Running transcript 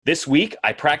This week,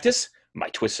 I practice my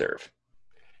twist serve.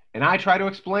 And I try to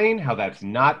explain how that's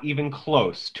not even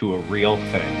close to a real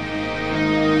thing.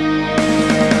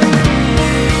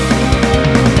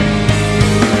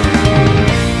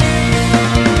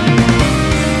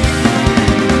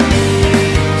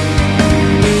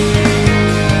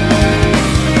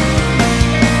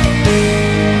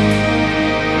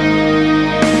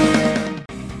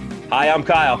 Hi, I'm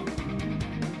Kyle.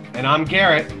 And I'm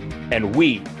Garrett. And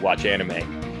we watch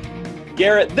anime.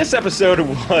 Garrett, this episode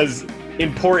was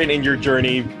important in your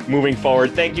journey moving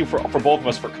forward. Thank you for both of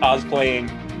us for cosplaying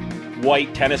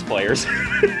white tennis players.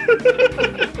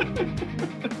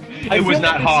 It was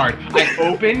not hard. I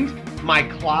opened my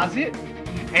closet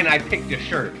and I picked a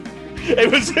shirt. It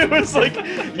was like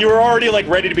you were already like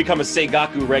ready to become a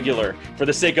Seigaku regular for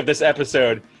the sake of this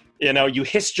episode. You know, you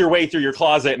hissed your way through your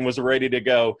closet and was ready to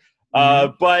go.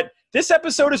 But this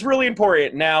episode is really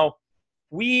important. Now,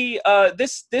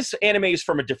 this anime is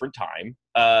from a different time.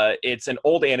 It's an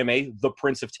old anime, The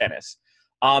Prince of Tennis.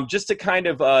 Just to kind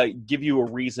of give you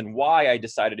a reason why I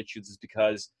decided to choose this,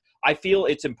 because I feel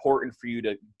it's important for you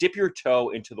to dip your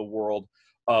toe into the world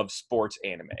of sports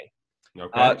anime.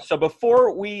 Okay. So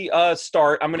before we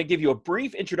start, I'm going to give you a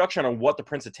brief introduction on what The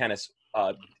Prince of Tennis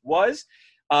was.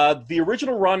 The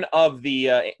original run of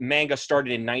the manga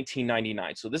started in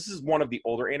 1999. So this is one of the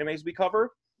older animes we cover.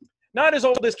 Not as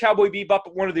old as Cowboy Bebop,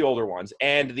 but one of the older ones.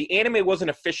 And the anime wasn't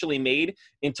officially made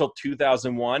until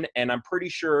 2001, and I'm pretty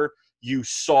sure you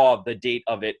saw the date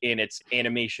of it in its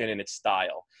animation and its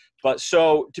style. But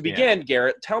so, to begin,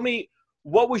 Garrett, tell me,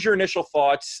 what was your initial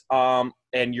thoughts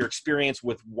and your experience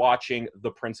with watching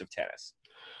The Prince of Tennis?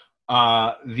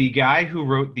 The guy who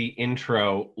wrote the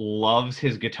intro loves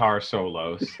his guitar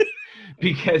solos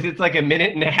because it's like a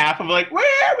minute and a half of like...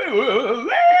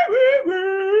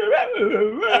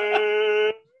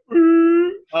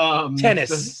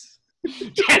 Tennis.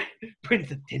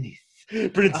 Prince of Tennis.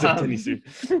 Prince of Tennis.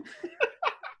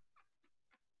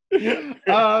 I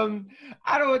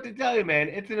don't know what to tell you, man.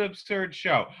 It's an absurd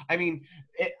show. I mean,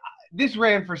 this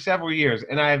ran for several years,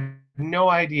 and I have no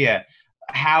idea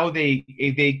how they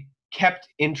kept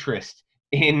interest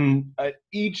in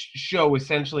each show.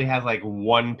 Essentially has like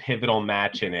one pivotal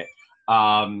match in it,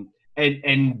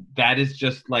 and that is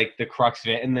just like the crux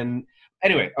of it. And then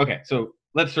anyway, okay, so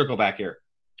let's circle back here.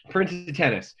 Prince of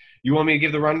Tennis. You want me to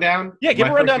give the rundown? Yeah, give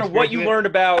a rundown of what you learned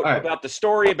about the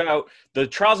story, about the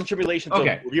trials and tribulations of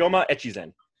Ryoma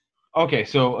Echizen. Okay,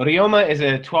 so Ryoma is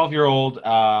a 12-year-old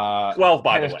 12,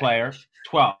 by tennis the way. Player.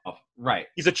 12, right.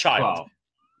 He's a child.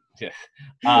 12.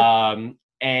 Yes.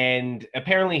 And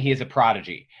apparently he is a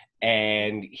prodigy.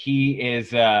 And he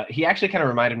actually kind of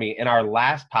reminded me, in our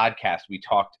last podcast, we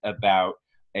talked about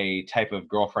a type of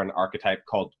girlfriend archetype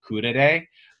called kudere,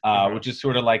 which is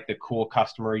sort of like the cool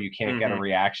customer. You can't get a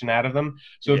reaction out of them.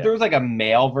 So if there was like a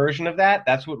male version of that,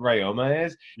 that's what Ryoma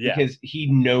is, because he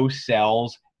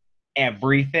no-sells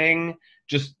everything,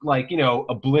 just like, you know,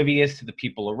 oblivious to the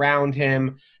people around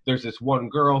him. There's this one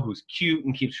girl who's cute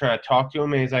and keeps trying to talk to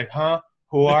him, and he's like, huh?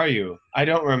 Who are you? I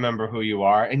don't remember who you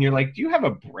are. And you're like, do you have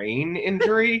a brain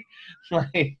injury?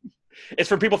 Like... It's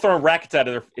from people throwing rackets out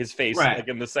of his face, like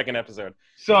in the second episode.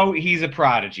 So he's a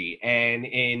prodigy. And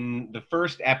in the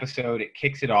first episode, it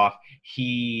kicks it off.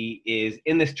 He is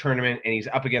in this tournament, and he's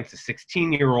up against a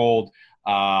 16-year-old.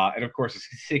 And, of course,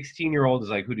 a 16-year-old is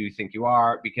like, who do you think you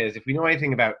are? Because if we know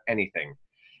anything about anything,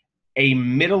 a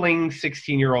middling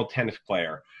 16-year-old tennis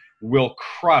player will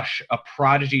crush a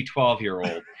prodigy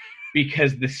 12-year-old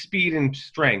because the speed and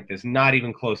strength is not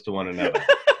even close to one another.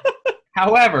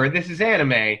 However, this is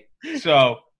anime,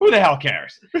 so who the hell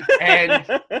cares?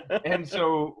 And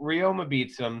so Ryoma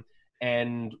beats him,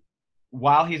 and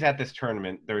while he's at this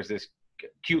tournament, there's this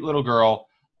cute little girl,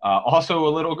 also a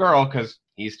little girl because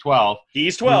he's 12.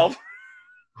 He's 12.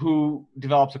 Who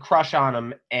develops a crush on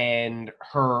him, and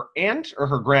her aunt or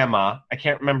her grandma, I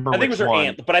can't remember. I think it was her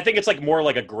aunt, but I think it's like more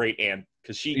like a great aunt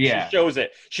because she shows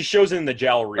it. She shows it in the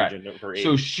jowl region of her age.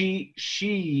 So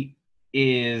she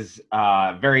is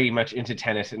very much into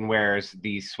tennis and wears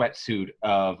the sweatsuit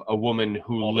of a woman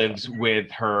who lives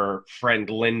with her friend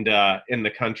Linda in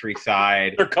the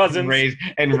countryside. Her cousins.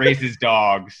 Raises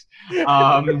dogs.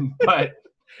 But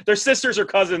their sisters or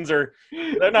cousins they're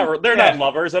not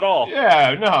lovers at all.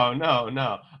 Yeah,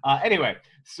 no. Anyway,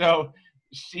 so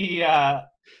she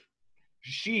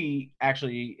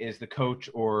actually is the coach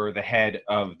or the head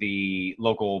of the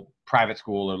local private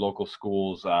school or local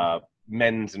school's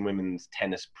men's and women's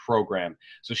tennis program.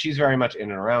 So she's very much in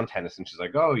and around tennis, and she's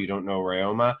like, oh, you don't know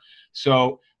Ryoma?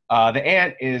 So the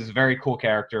aunt is a very cool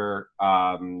character.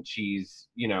 She's,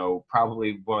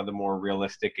 probably one of the more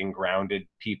realistic and grounded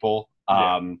people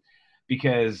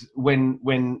Because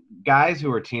when guys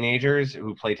who are teenagers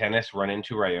who play tennis run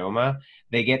into Ryoma,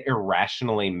 they get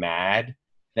irrationally mad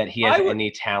that he has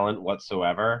any talent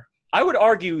whatsoever. I would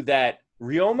argue that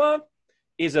Ryoma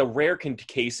is a rare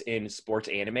case in sports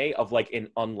anime of like an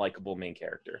unlikable main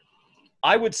character.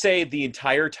 I would say the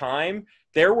entire time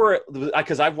there were,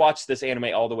 because I've watched this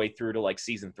anime all the way through to like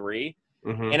season 3,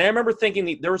 and I remember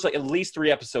thinking there was like at least 3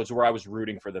 episodes where I was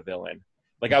rooting for the villain.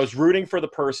 Like I was rooting for the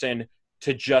person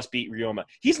to just beat Ryoma.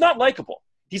 He's not likable.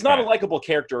 He's not a likable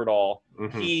character at all.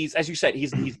 He's, as you said,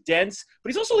 he's dense, but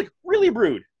he's also like really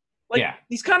rude. Like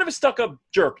he's kind of a stuck-up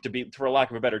jerk, for lack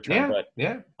of a better term.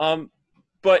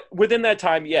 But within that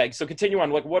time, So continue on.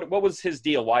 Like, what was his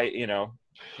deal? Why, you know?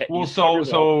 Well,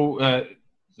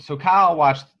 so Kyle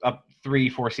watched up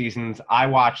 3-4 seasons. I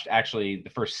watched actually the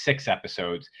first 6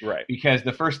 episodes, right? Because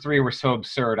the first 3 were so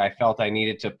absurd. I felt I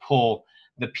needed to pull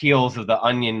the peels of the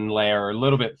onion layer a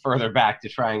little bit further back to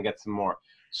try and get some more.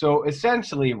 So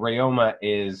essentially, Ryoma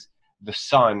is the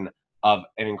son of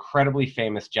an incredibly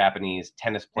famous Japanese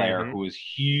tennis player who was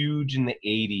huge in the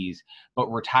 80s, but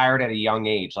retired at a young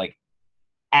age. Like,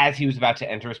 as he was about to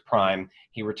enter his prime,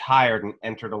 he retired and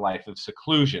entered a life of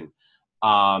seclusion.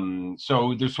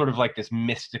 So there's sort of like this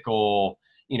mystical,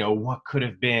 you know, what could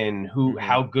have been,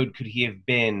 how good could he have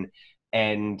been?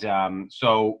 And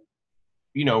so,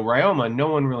 you know, Ryoma, no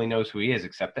one really knows who he is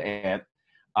except the aunt.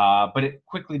 But it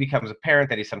quickly becomes apparent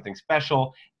that he's something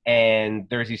special. And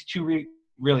there's these 2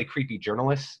 really creepy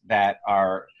journalists that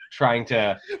are trying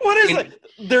to... What is it?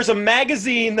 There's a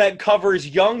magazine that covers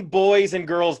young boys and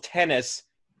girls tennis.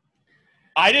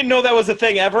 I didn't know that was a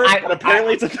thing ever, but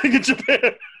apparently it's a thing in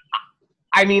Japan.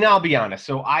 I mean, I'll be honest.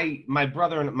 So my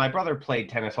brother played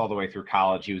tennis all the way through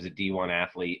college. He was a D1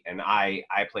 athlete, and I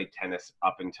played tennis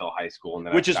up until high school. And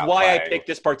then which is why I picked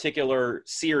this particular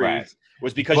series,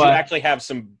 was because you actually have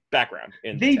some background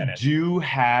in tennis. They do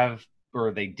have,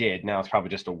 or they did, now it's probably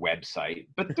just a website,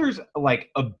 but there's like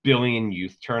a billion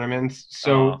youth tournaments.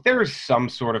 So there's some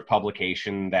sort of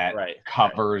publication that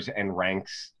covers and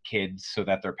ranks kids so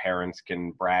that their parents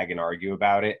can brag and argue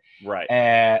about it.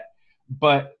 Right.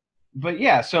 But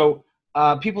yeah, so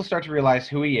people start to realize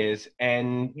who he is.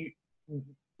 And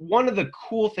one of the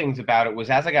cool things about it was,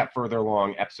 as I got further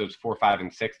along, episodes 4, 5,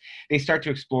 and 6, they start to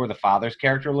explore the father's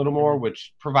character a little more,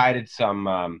 which provided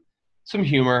some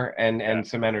humor and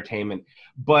some entertainment.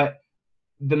 But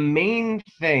the main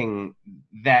thing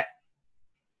that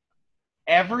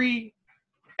every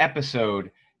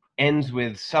episode ends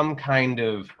with some kind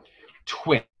of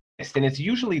twist, and it's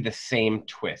usually the same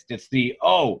twist. It's the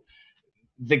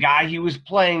guy he was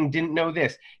playing didn't know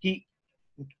this.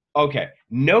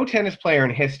 No tennis player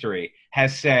in history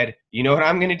has said, you know what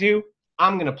I'm going to do?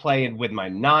 I'm going to play it with my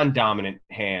non-dominant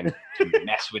hand to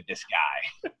mess with this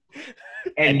guy.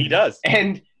 And he does.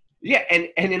 And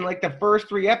in like the first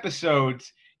 3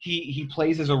 episodes, he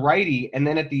plays as a righty, and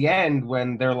then at the end,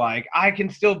 when they're like, I can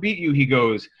still beat you, he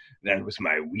goes, that was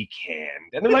my weak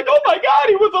hand. And they're like, oh my God,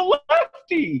 he was a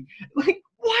lefty. Like,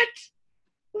 what?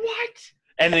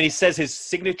 And then he says his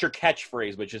signature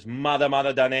catchphrase, which is "Mada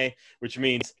Mada Dane," which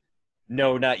means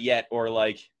 "No, not yet," or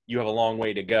like "You have a long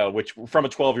way to go." Which, from a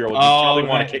 12-year-old, you probably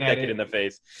want to kick that kid in the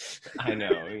face. I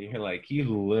know. You're like,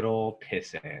 you little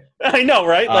pissant. I know,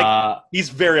 right? Like, he's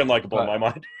very unlikable in my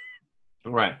mind.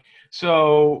 Right.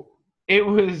 So it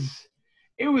was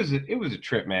a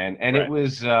trip, man, and it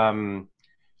was.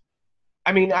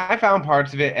 I mean, I found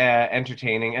parts of it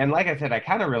entertaining, and like I said, I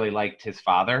kind of really liked his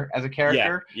father as a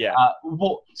character. Yeah.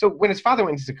 Well, so when his father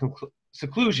went into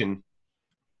seclusion,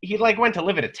 he like went to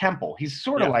live at a temple. He's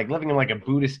sort of like living in like a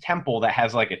Buddhist temple that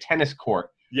has like a tennis court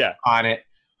on it.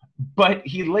 But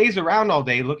he lays around all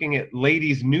day looking at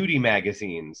ladies' nudie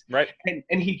magazines. Right.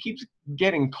 And he keeps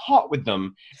getting caught with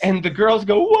them. And the girls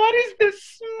go, what is this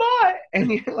smut?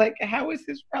 And you're like, how is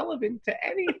this relevant to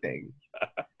anything?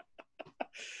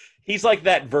 He's like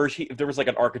that version. There was like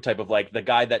an archetype of like the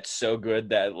guy that's so good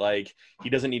that like he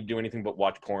doesn't need to do anything but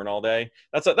watch porn all day.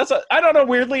 That's a I don't know,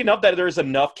 weirdly enough, that there's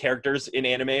enough characters in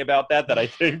anime about that I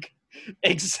think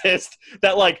exist,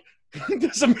 that like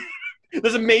this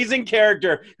amazing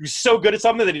character who's so good at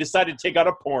something that he decided to take on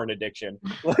a porn addiction.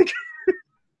 Like,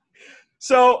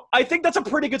 so I think that's a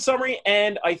pretty good summary.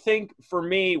 And I think for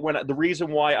me, the reason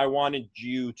why I wanted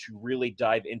you to really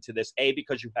dive into this,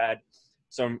 because you had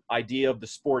some idea of the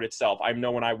sport itself. I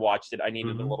know when I watched it, I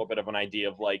needed a little bit of an idea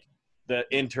of like the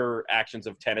interactions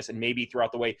of tennis, and maybe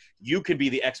throughout the way you could be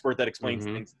the expert that explains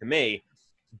things to me.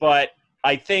 But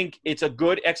I think it's a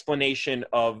good explanation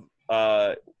of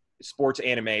sports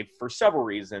anime for several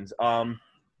reasons. The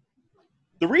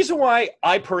reason why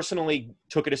I personally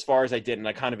took it as far as I did, and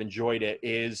I kind of enjoyed it,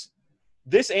 is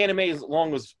this anime, as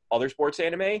long as other sports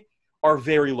anime, are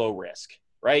very low risk,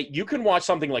 right? You can watch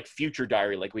something like Future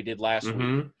Diary, like we did last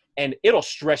week, and it'll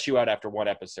stress you out after one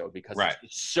episode because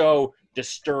it's so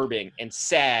disturbing and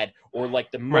sad, or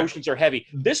like the emotions are heavy.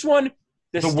 This one,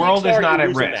 the world is not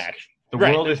at risk. The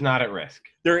world is not at risk.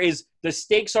 The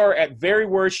stakes are at very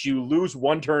worst, you lose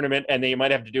one tournament and then you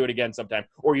might have to do it again sometime,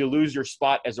 or you lose your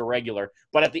spot as a regular.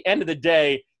 But at the end of the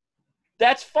day,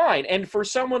 that's fine. And for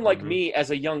someone like me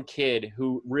as a young kid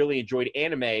who really enjoyed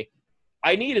anime,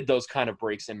 I needed those kind of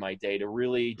breaks in my day to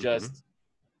really just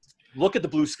look at the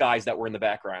blue skies that were in the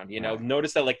background,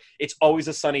 notice that like it's always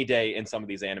a sunny day in some of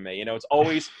these anime, it's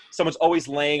always someone's always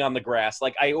laying on the grass.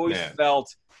 Like I always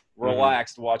felt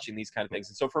relaxed watching these kind of things.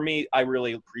 And so for me, I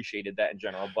really appreciated that in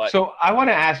general. But so I want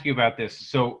to ask you about this.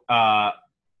 So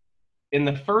in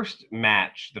the first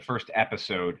match, the first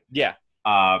episode,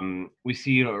 we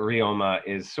see Ryoma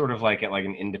is sort of like at like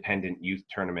an independent youth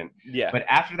tournament. Yeah. But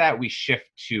after that, we shift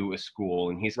to a school,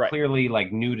 and he's clearly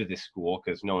like new to this school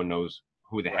because no one knows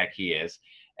who the heck he is.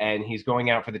 And he's going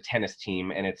out for the tennis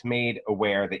team, and it's made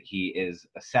aware that he is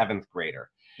a 7th grader.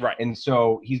 Right. And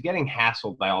so he's getting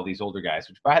hassled by all these older guys,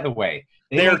 which, by the way,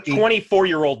 they're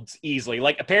 24-year-olds easily.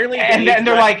 Like apparently, and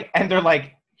they're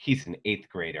like, he's an 8th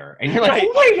grader, and you're like,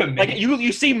 wait a minute. Like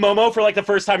you see Momo for like the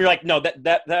first time, you're like, no, that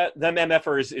them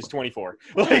MFers is 24.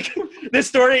 Like this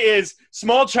story is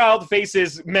small child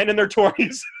faces men in their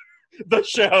 20s, the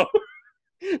show.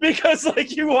 Because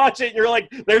like you watch it, you're like,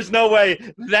 there's no way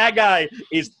that guy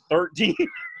is 13.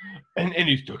 And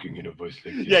he's talking in a voice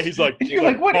like this. Yeah, he's like,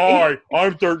 what? Hi,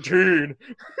 I'm 13.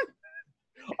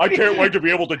 I can't wait to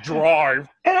be able to drive.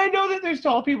 And I know that there's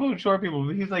tall people and short people,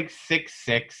 but he's like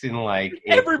 6'6" in like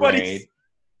 8th grade.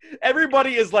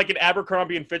 Everybody is like an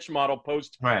Abercrombie and Fitch model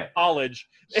post college.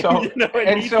 So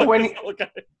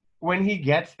when he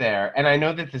gets there, and I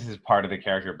know that this is part of the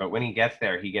character, but when he gets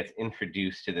there, he gets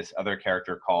introduced to this other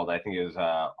character called, I think it was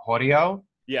Horio.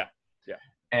 Yeah.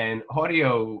 And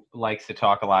Horio likes to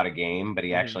talk a lot of game, but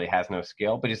he actually has no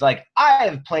skill. But he's like, I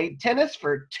have played tennis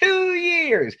for 2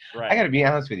 years. Right. I got to be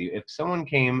honest with you. If someone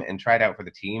came and tried out for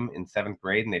the team in 7th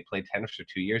grade and they played tennis for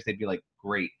 2 years, they'd be like,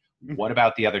 great. What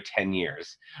about the other 10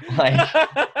 years? Like,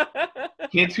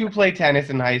 kids who play tennis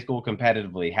in high school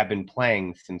competitively have been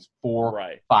playing since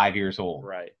 4, 5 years old.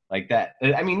 Right. Like that.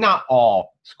 I mean, not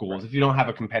all schools. Right. If you don't have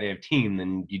a competitive team,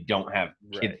 then you don't have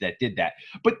kids that did that.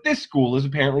 But this school is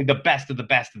apparently the best of the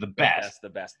best of the best. The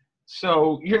best.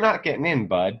 So you're not getting in,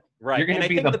 bud. Right. You're going to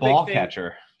be the ball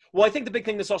catcher. Well, I think the big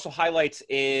thing this also highlights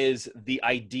is the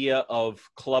idea of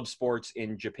club sports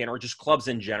in Japan, or just clubs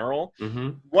in general.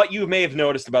 What you may have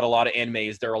noticed about a lot of anime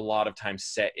is they're a lot of times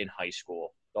set in high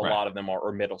school. A lot of them are,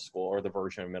 or middle school, or the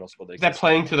version of middle school. Is that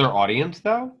playing to their audience,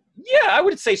 though? Yeah, I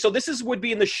would say so. This would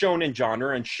be in the shonen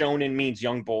genre, and shonen means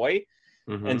young boy.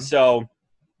 And so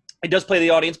it does play the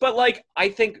audience. But, like, I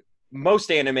think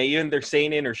most anime, even they're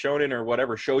seinen or shonen or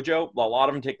whatever, shoujo, a lot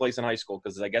of them take place in high school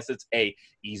because I guess it's A,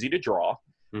 easy to draw.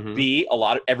 B,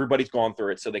 everybody's gone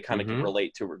through it, so they kind of can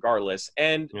relate to it regardless.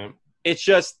 And it's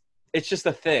just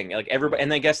a thing. Like everybody,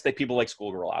 and I guess that people like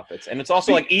schoolgirl outfits, and it's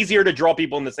also like easier to draw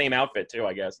people in the same outfit too,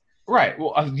 I guess. Right.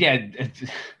 Well,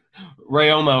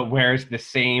 Ryoma wears the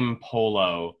same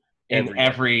polo in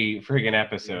every friggin'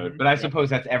 episode, but I suppose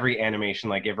that's every animation.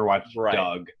 Like, you ever watch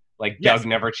Doug? Like, Doug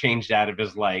never changed out of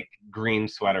his, like, green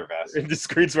sweater vest. This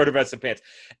green sweater vest and pants.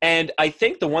 And I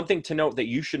think the one thing to note that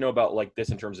you should know about, like, this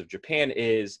in terms of Japan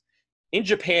is, in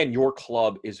Japan, your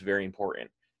club is very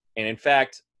important. And, in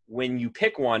fact, when you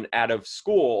pick one out of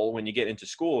school, when you get into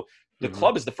school, the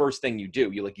club is the first thing you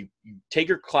do. You take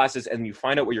your classes and you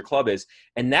find out what your club is.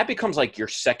 And that becomes, like, your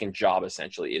second job,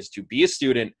 essentially, is to be a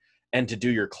student and to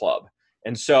do your club.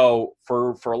 And so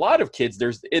for a lot of kids, there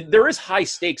is high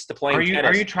stakes to playing tennis.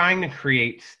 Are you trying to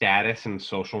create status and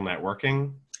social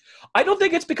networking? I don't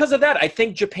think it's because of that. I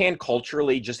think Japan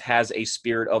culturally just has a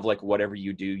spirit of, like, whatever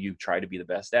you do, you try to be the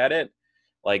best at it.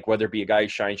 Like, whether it be a guy who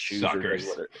shines shoes Suckers.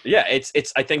 Or yeah, it's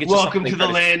I think it's welcome to the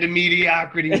land of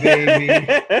mediocrity, baby.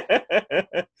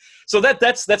 So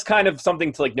that's kind of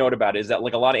something to, like, note about is that,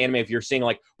 like, a lot of anime, if you're seeing,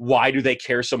 like, why do they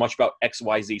care so much about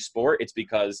XYZ sport, it's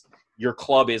because your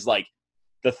club is, like,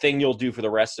 the thing you'll do for the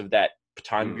rest of that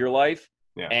time of your life.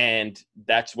 Yeah. And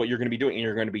that's what you're going to be doing. And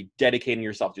you're going to be dedicating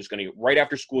yourself. Just going to, right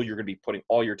after school, you're going to be putting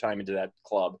all your time into that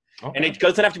club. Okay. And it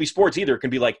doesn't have to be sports either. It can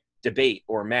be like debate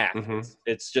or math.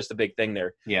 It's just a big thing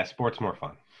there. Yeah, sports more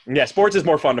fun. Yeah, sports is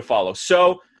more fun to follow.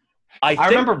 So I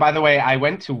remember, by the way, I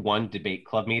went to one debate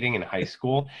club meeting in high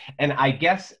school. And I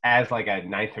guess as like a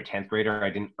 9th or 10th grader,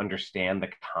 I didn't understand the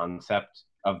concept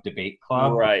of debate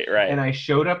club. Right. And I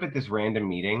showed up at this random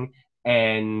meeting,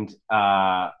 and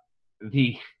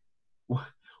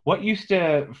what used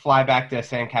to fly back to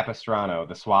San Capistrano?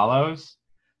 The swallows?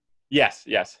 Yes,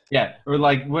 yes. Yeah, or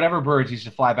like whatever birds used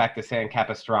to fly back to San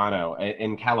Capistrano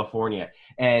in California.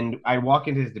 And I walk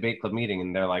into this debate club meeting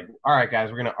and they're like, all right, guys,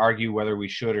 we're going to argue whether we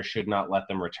should or should not let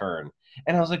them return.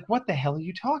 And I was like, what the hell are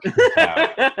you talking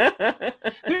about?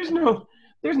 There's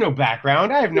no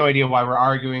background. I have no idea why we're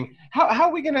arguing. How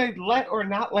are we going to let or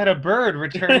not let a bird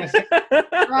return to San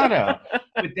Capistrano?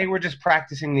 But they were just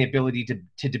practicing the ability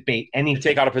to debate anything. To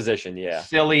take out a position, yeah.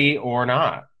 Silly or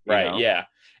not. Right, yeah.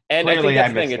 And Clearly, I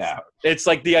think that's the thing. out. It's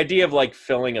like the idea of like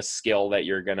filling a skill that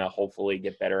you're gonna hopefully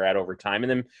get better at over time, and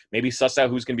then maybe suss out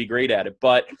who's gonna be great at it.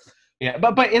 But yeah,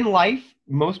 but in life,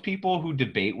 most people who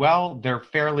debate well, they're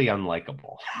fairly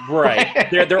unlikable. Right,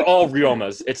 they're all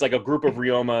ryomas. It's like a group of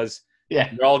ryomas. Yeah,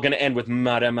 they're all gonna end with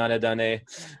mara dane,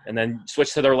 and then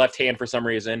switch to their left hand for some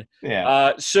reason.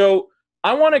 Yeah. So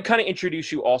I want to kind of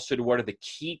introduce you also to what are the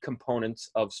key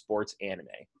components of sports anime.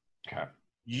 Okay.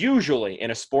 Usually in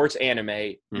a sports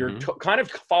anime, you're kind of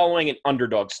following an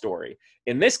underdog story.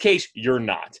 In this case, you're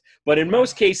not. But in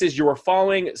most cases, you are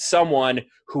following someone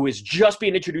who is just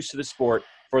being introduced to the sport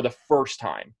for the first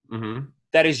time.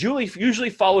 That is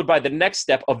usually followed by the next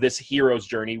step of this hero's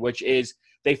journey, which is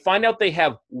they find out they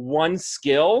have one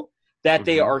skill that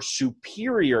they are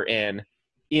superior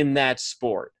in that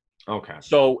sport. Okay.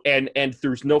 So and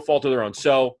through no fault of their own.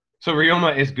 So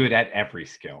Ryoma is good at every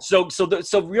skill. So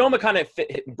Ryoma kind of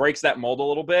breaks that mold a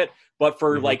little bit, but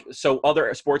for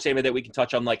other sports anime that we can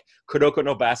touch on, like Kuroko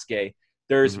no Basuke,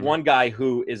 there's one guy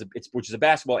which is a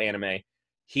basketball anime.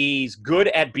 He's good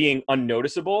at being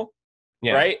unnoticeable,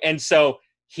 right? And so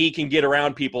he can get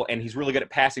around people, and he's really good at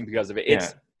passing because of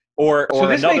it. So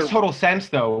this makes total sense,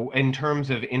 though, in terms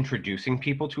of introducing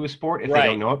people to a sport if they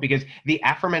don't know it, because the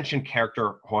aforementioned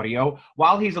character Horio,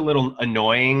 while he's a little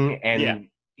annoying and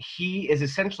he is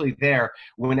essentially there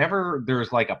whenever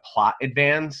there's like a plot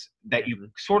advance that you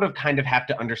sort of kind of have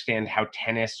to understand how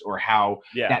tennis or how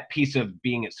that piece of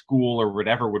being at school or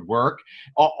whatever would work.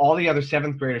 All the other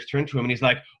seventh graders turn to him and he's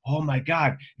like, oh my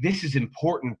God, this is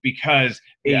important because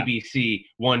ABC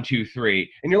 1, 2,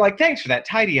 3. And you're like, thanks for that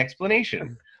tidy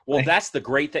explanation. Well, that's the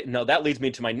great thing. No, that leads me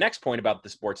to my next point about the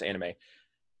sports anime.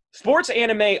 Sports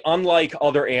anime, unlike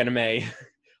other anime,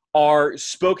 are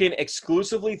spoken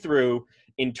exclusively through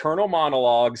internal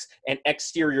monologues and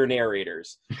exterior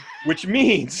narrators, which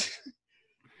means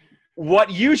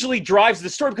what usually drives the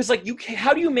story, because like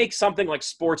how do you make something like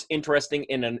sports interesting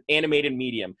in an animated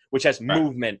medium which has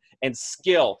movement and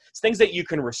skill? It's things that you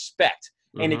can respect,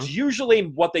 and it's usually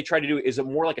what they try to do is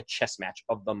more like a chess match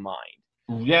of the mind.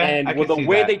 And the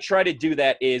way they try to do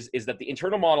that is that the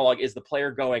internal monologue is the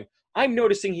player going, I'm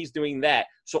noticing he's doing that,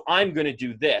 so I'm going to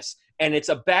do this, and it's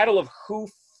a battle of who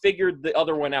figured the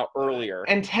other one out earlier.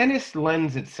 And tennis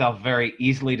lends itself very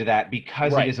easily to that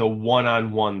because it is a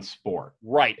one-on-one sport.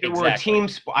 Right, if it were a team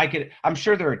sport, I'm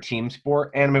sure there are team sport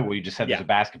anime. Well, you just said there's a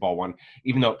basketball one,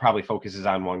 even though it probably focuses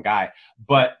on one guy.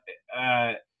 But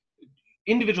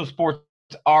individual sports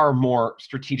are more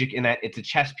strategic in that it's a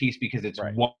chess piece because it's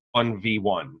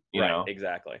 1v1. You know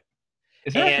exactly.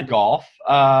 Is there a golf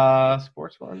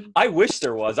sports one? I wish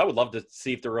there was. I would love to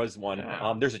see if there was one.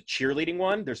 There's a cheerleading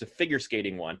one. There's a figure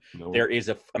skating one. There is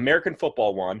a American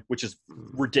football one, which is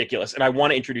ridiculous. And I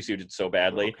want to introduce you to it so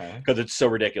badly because it's so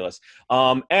ridiculous.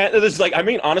 And there's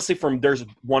honestly, there's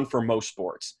one for most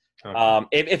sports.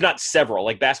 If not several.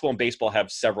 Like basketball and baseball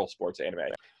have several sports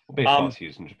anime. Well, baseball is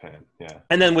used in Japan. Yeah.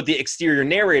 And then with the exterior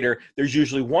narrator, there's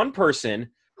usually one person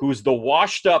who's the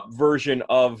washed up version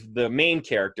of the main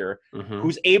character,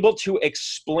 who's able to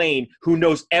explain, who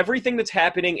knows everything that's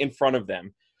happening in front of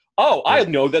them. Oh, I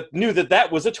knew that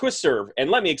was a twist serve,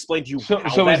 and let me explain to you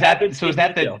how that happened. So is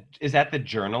that the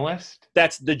journalist?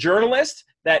 That's the journalist.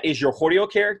 That is your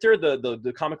Horio character,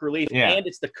 the comic relief, and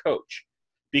it's the coach.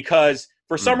 Because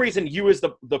for some reason, you as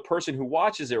the person who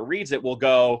watches it, reads it, will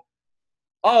go,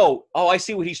 oh, I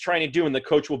see what he's trying to do, and the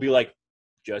coach will be like,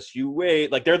 just you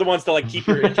wait. Like they're the ones to like keep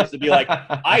your interest, to be like,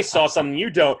 I saw something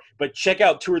you don't, but check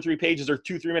out 2 or 3 pages or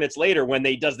 2-3 minutes later when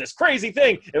they does this crazy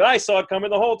thing, and I saw it coming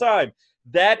the whole time.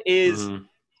 That is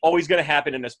always going to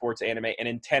happen in a sports anime, and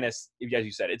in tennis, as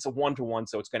you said, it's a 1-to-1,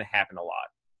 so it's going to happen a lot.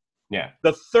 Yeah.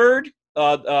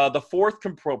 The fourth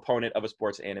component of a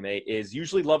sports anime is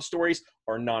usually love stories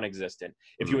are non-existent.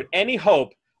 If you had any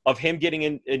hope of him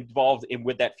getting involved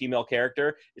with that female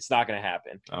character, it's not going to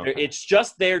happen. It's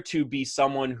just there to be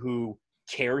someone who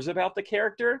cares about the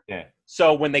character. Yeah.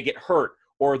 So when they get hurt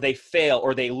or they fail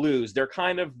or they lose, they're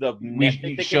kind of the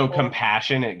we show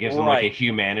compassion. It gives them like a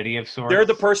humanity of sorts. They're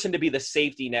the person to be the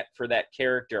safety net for that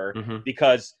character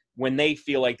because when they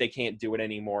feel like they can't do it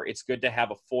anymore, it's good to have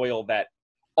a foil that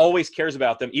always cares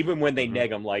about them, even when they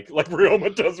neg him, like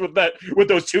Ryoma does with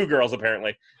those two girls,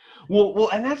 apparently. Well,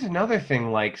 and that's another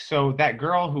thing. Like, so that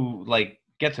girl who like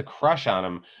gets a crush on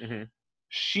him,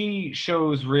 she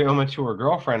shows Ryoma to her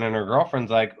girlfriend, and her girlfriend's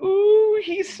like, "Ooh,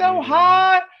 he's so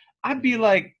hot." I'd be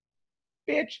like,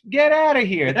 "Bitch, get out of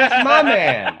here! That's my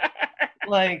man.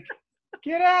 Like,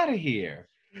 get out of here."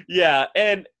 Yeah,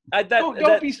 and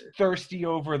don't be thirsty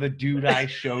over the dude I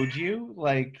showed you.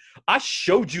 Like, I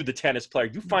showed you the tennis player.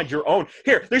 You find your own.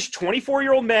 Here, there's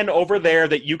 24-year-old men over there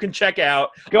that you can check out.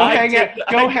 Go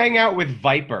hang out with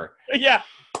Viper. Yeah.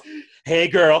 Hey,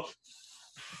 girl.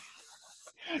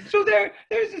 So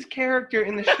there's this character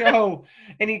in the show,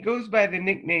 and he goes by the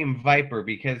nickname Viper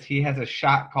because he has a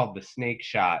shot called the snake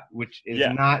shot, which is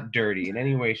not dirty in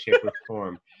any way, shape, or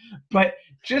form. But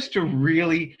just to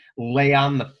really lay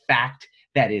on the fact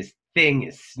that his thing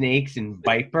is snakes and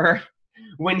Viper,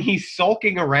 when he's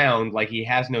sulking around like he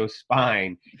has no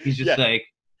spine, he's just like...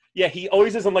 Yeah, he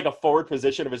always is in like a forward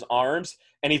position of his arms,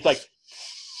 and he's like...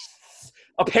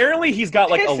 Apparently he's got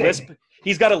like a lisp.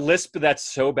 He's got a lisp that's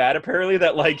so bad, apparently,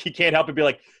 that like he can't help but be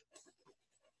like,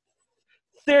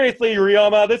 seriously,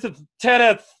 Ryoma, this is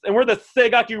tennis, and we're the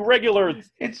Seigaki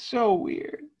regulars. It's so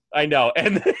weird. I know.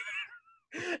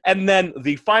 And then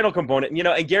the final component,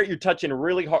 and Garrett, you're touching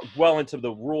really well into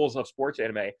the rules of sports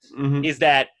anime, is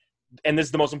that, and this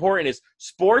is the most important, is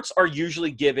sports are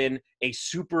usually given a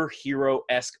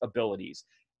superhero-esque abilities.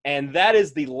 And that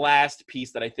is the last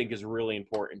piece that I think is really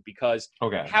important, because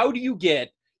how do you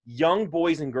get young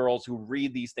boys and girls who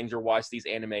read these things or watch these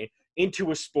anime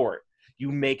into a sport?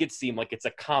 You make it seem like it's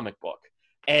a comic book.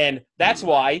 And that's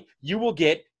why you will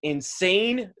get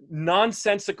insane,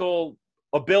 nonsensical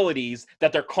abilities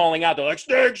that they're calling out. They're like,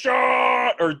 snake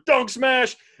shot or dunk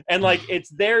smash. And like, it's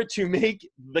there to make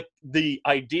the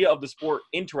idea of the sport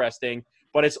interesting,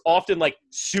 but it's often like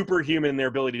superhuman in their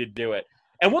ability to do it.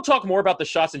 And we'll talk more about the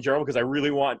shots in general, because I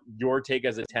really want your take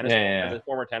as a as a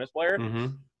former tennis player.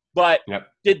 But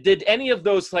did any of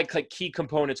those like key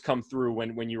components come through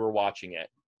when you were watching it?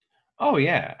 Oh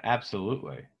yeah,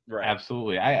 absolutely. Right.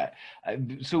 Absolutely.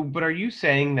 But are you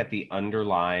saying that the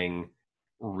underlying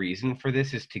reason for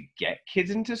this is to get kids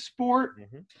into sport?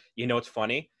 It's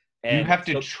funny. And you have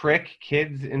to trick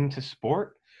kids into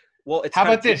sport? Well, it's how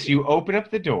about this? You open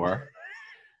up the door,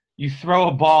 you throw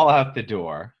a ball out the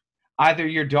door. Either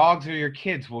your dogs or your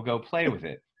kids will go play with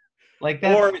it. Like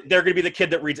that. Or they're going to be the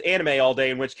kid that reads anime all day,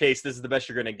 in which case this is the best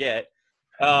you're going to get.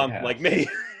 Like me.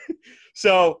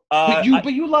 So, but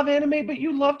you love anime, but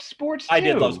you loved sports too. I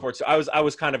did love sports. I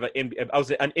was kind of I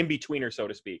was an in-betweener, so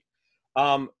to speak.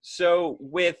 So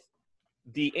with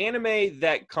the anime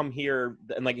that come here,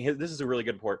 and like this is a really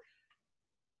good report.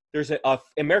 There's a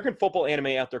American football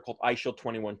anime out there called iShield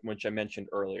 21, which I mentioned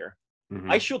earlier.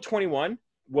 iShield 21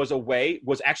 was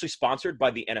actually sponsored by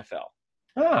the NFL.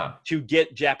 To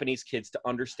get Japanese kids to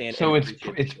understand. So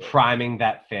it's priming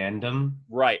that fandom.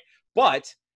 Right.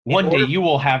 But one day you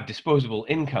will have disposable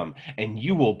income and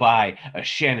you will buy a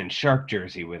Shannon Sharp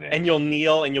jersey with it. And you'll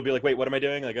kneel and you'll be like, wait, what am I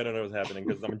doing? Like, I don't know what's happening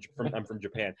because I'm from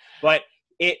Japan. But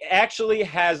it actually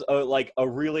has a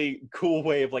really cool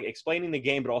way of like explaining the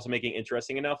game, but also making it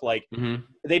interesting enough. Like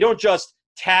they don't just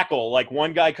tackle like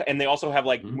one guy, and they also have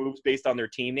like moves based on their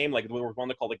team name. Like there was one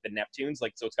they called like the Neptunes,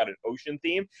 like so it's got an ocean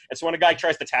theme. And so when a guy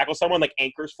tries to tackle someone, like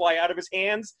anchors fly out of his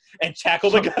hands and tackle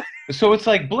the guy. So it's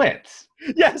like Blitz.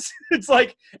 Yes, it's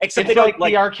like except it's they don't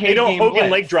like the arcade they don't game Hogan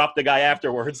Blitz. leg drop the guy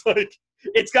afterwards. Like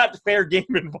it's got fair game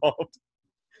involved.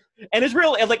 And it's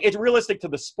real, like it's realistic to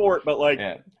the sport, but like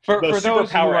for those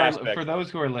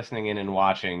who are listening in and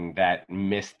watching that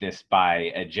missed this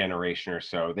by a generation or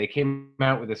so, they came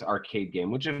out with this arcade game,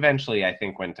 which eventually I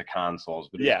think went to consoles,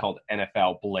 but it was called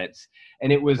NFL Blitz,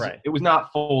 and it was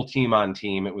not full team on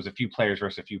team; it was a few players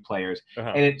versus a few players,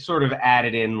 and it sort of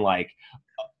added in like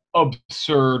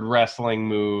absurd wrestling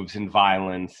moves and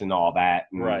violence and all that,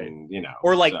 and,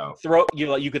 or like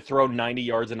you could throw 90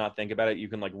 yards and not think about it. You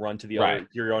can like run to the other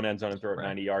your own end zone and throw it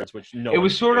 90 yards, which it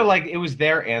was sort of like it was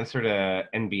their answer to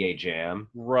NBA Jam.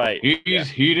 Right, he's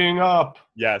heating up.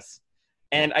 Yes,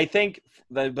 and I think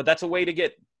but that's a way to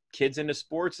get kids into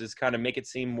sports is kind of make it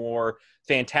seem more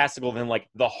fantastical than like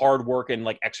the hard work and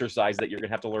like exercise that you're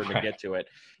gonna have to learn to get to it.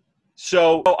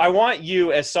 So I want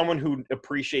you, as someone who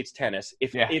appreciates tennis,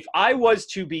 if I was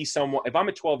to be someone, if I'm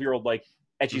a 12-year-old like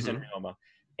Ecchies and Ryoma,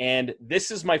 and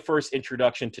this is my first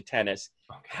introduction to tennis,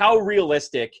 how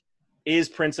realistic is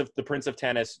the Prince of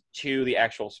Tennis to the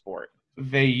actual sport?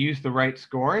 They use the right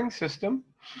scoring system.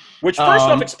 Which, first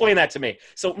off, explain that to me.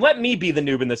 So let me be the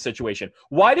noob in this situation.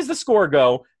 Why does the score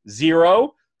go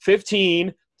 0,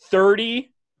 15,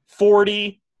 30,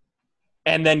 40,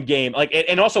 and then game, like,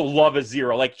 and also love is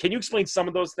zero. Like, can you explain some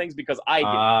of those things? Because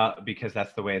because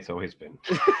that's the way it's always been.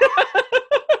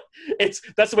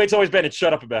 That's the way it's always been, and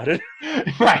shut up about it.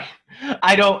 Right.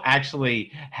 I don't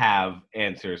actually have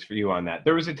answers for you on that.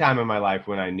 There was a time in my life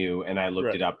when I knew, and I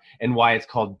looked it up, and why it's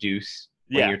called deuce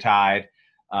when you're tied.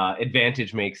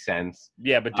 Advantage makes sense.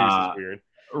 Yeah, but deuce is weird.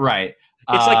 Right.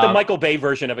 It's like the Michael Bay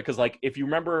version of it, because, like, if you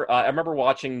remember, I remember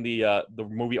watching the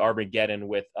movie Armageddon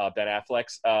with Ben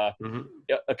Affleck's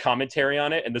a commentary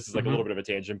on it, and this is like a little bit of a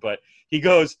tangent, but he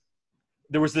goes,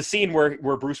 there was the scene where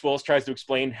Bruce Willis tries to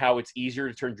explain how it's easier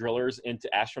to turn drillers into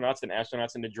astronauts than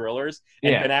astronauts into drillers,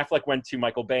 and Ben Affleck went to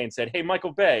Michael Bay and said, "Hey,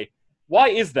 Michael Bay, why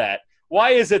is that? Why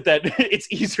is it that it's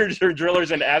easier to turn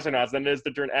drillers into astronauts than it is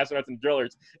to turn astronauts into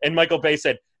drillers?" And Michael Bay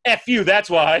said, "F you, that's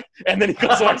why." And then he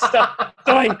goes on stuff.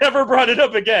 So I never brought it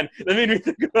up again. That made me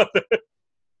think about it.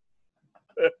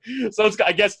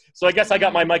 I guess I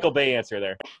got my Michael Bay answer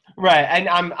there. Right, and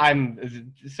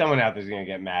I'm someone out there's gonna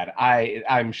get mad.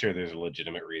 I'm sure there's a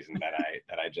legitimate reason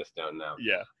that I just don't know.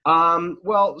 Yeah.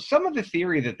 Well, some of the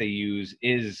theory that they use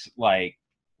is like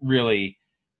really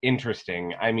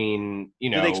interesting. I mean, you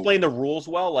know, do they explain the rules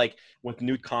well, like with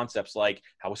new concepts, like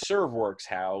how a serve works,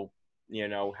 how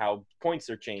points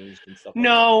are changed and stuff?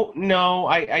 No,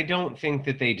 I don't think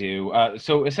that they do.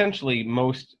 So essentially,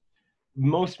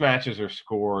 most matches are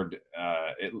scored.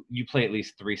 You play at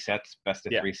least 3 sets, best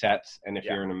of 3 sets, and if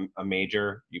you're in a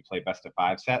major, you play best of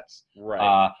 5 sets.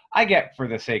 Right. I get for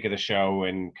the sake of the show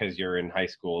and because you're in high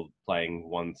school playing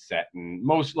 1 set, and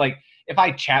most, like, if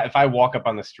I walk up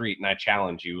on the street and I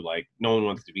challenge you, like, no one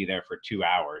wants to be there for 2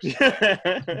 hours.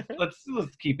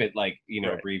 let's keep it, like,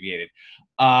 abbreviated.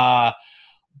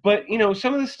 But,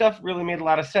 some of the stuff really made a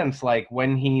lot of sense. Like,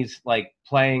 when he's, like,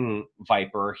 playing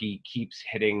Viper, he keeps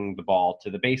hitting the ball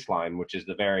to the baseline, which is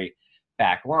the very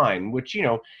back line, which,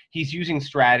 he's using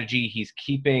strategy. He's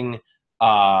keeping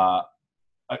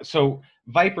so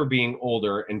Viper being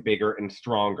older and bigger and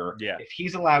stronger, if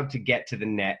he's allowed to get to the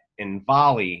net and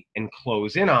volley and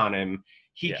close in on him,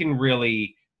 he can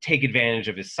really take advantage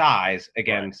of his size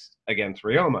against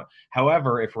Ryoma.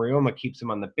 However, if Ryoma keeps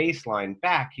him on the baseline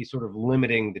back, he's sort of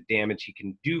limiting the damage he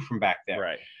can do from back there.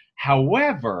 Right.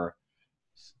 However,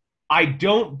 I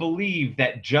don't believe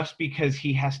that just because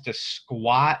he has to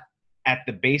squat at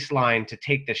the baseline to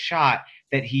take the shot,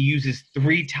 that he uses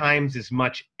 3 times as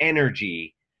much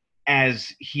energy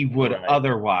as he would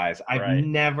otherwise. I've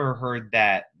never heard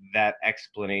that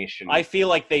explanation. I feel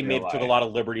like they took a lot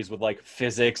of liberties with, like,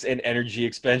 physics and energy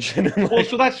expansion. Well,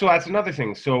 so that's another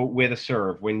thing. So with a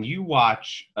serve, when you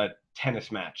watch a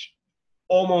tennis match,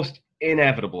 almost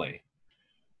inevitably,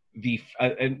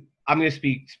 and I'm going to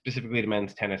speak specifically to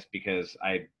men's tennis because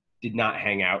I did not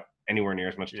hang out anywhere near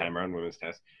as much time around women's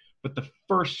tennis, but the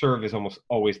first serve is almost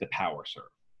always the power serve.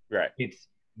 Right. It's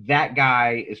that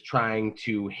guy is trying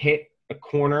to hit a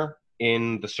corner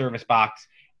in the service box,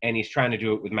 and he's trying to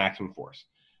do it with maximum force.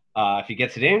 If he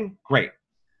gets it in, great.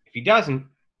 If he doesn't,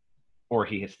 or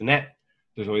he hits the net,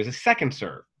 there's always a second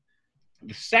serve.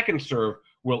 The second serve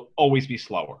will always be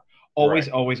slower. Always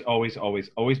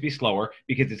be slower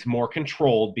because it's more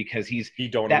controlled, because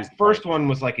that first one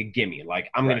was like a gimme. Like,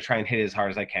 I'm going to try and hit it as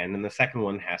hard as I can. And the second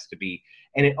one has to be,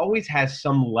 and it always has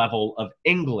some level of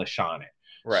English on it.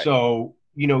 Right. So,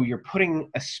 you're putting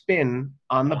a spin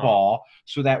on the ball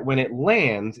so that when it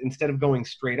lands, instead of going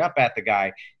straight up at the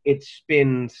guy, it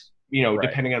spins,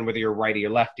 depending on whether you're righty or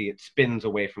lefty, it spins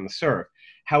away from the serve.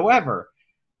 However,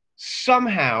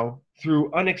 somehow,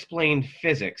 through unexplained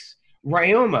physics,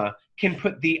 Ryoma can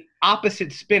put the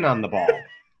opposite spin on the ball,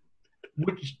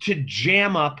 which to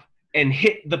jam up and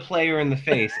hit the player in the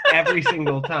face every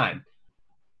single time.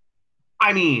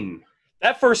 I mean,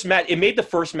 that first match, it made the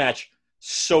first match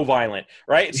so violent,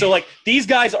 right? So, like, these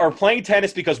guys are playing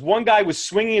tennis because one guy was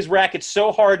swinging his racket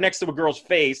so hard next to a girl's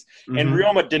face, and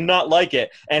Ryoma did not like it,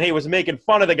 and he was making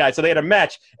fun of the guy, so they had a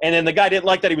match, and then the guy didn't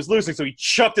like that he was losing, so he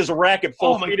chucked his racket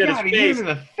full speed at his face. He hit him in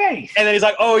the face. And then he's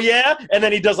like, "Oh yeah," and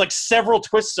then he does, like, several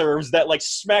twist serves that, like,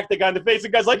 smack the guy in the face,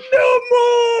 and the guy's like, "No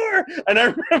more!" And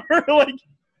I remember, like,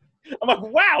 I'm like,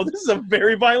 wow, this is a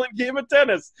very violent game of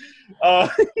tennis.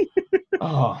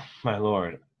 Oh my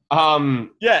Lord.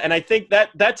 Yeah, and I think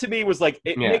that to me was like,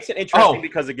 it makes it interesting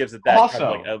because it gives it that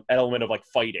also, kind of, like, an element of, like,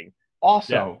 fighting.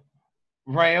 Also,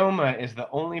 Ryoma is the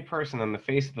only person on the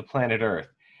face of the planet Earth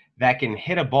that can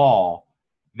hit a ball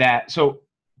that. So,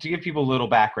 to give people a little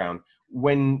background,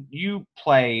 when you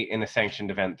play in a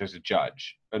sanctioned event, there's a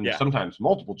judge, and sometimes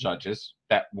multiple judges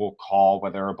that will call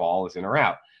whether a ball is in or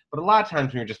out. But a lot of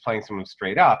times when you're just playing someone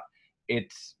straight up,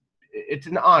 it's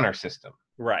an honor system.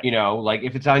 Right. Like,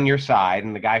 if it's on your side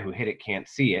and the guy who hit it can't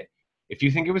see it, If you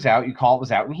think it was out, you call it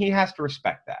was out, and he has to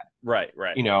respect that. Right.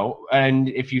 You know, and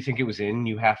if you think it was in,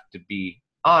 you have to be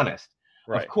honest.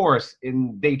 Right. Of course,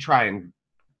 they try and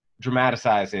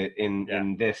dramatize it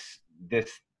in this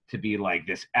to be like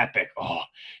this epic, oh,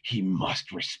 he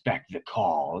must respect the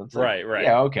call. It's like, right.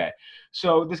 Yeah, okay.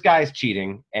 So this guy's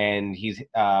cheating, and he's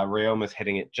Ryoma's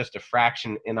hitting it just a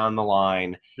fraction in on the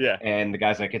line. Yeah. And the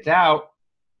guy's like, it's out.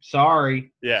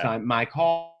 Sorry. Yeah. It's my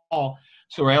call.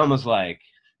 So Ryoma's like,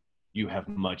 you have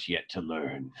much yet to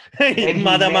learn. And he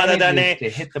manages to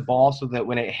hit the ball so that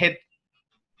when it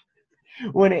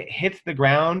hits the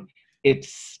ground, it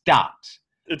stops.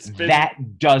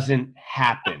 That doesn't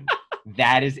happen.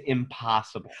 That is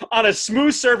impossible. On a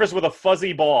smooth surface with a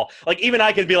fuzzy ball. Like, even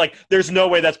I could be like, there's no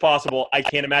way that's possible. I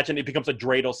can't imagine it becomes a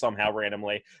dreidel somehow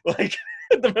randomly. Like,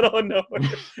 in the middle of nowhere.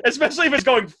 Especially if it's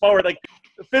going forward. Like,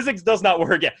 physics does not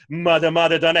work yet.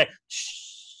 Mada dane.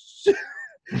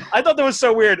 I thought that was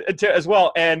so weird as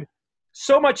well. And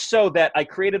so much so that I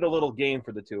created a little game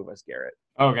for the two of us, Garrett.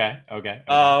 Okay.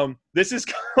 This is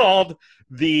called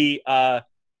the...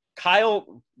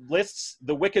 Kyle lists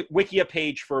the Wikia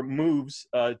page for moves,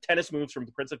 tennis moves from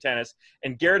the Prince of Tennis,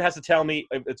 and Garrett has to tell me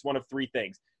if it's one of three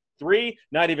things. 3,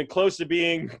 not even close to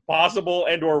being possible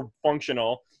and or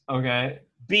functional. Okay.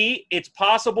 B, it's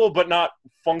possible but not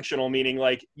functional, meaning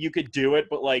like you could do it,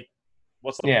 but like,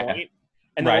 what's the point?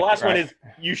 And then the last one is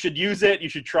you should use it, you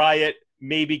should try it,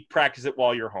 maybe practice it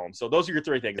while you're home. So those are your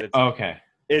 3 things.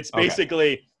 It's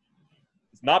basically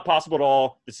it's not possible at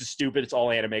all. This is stupid. It's all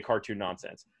anime cartoon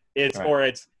nonsense. Or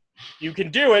it's you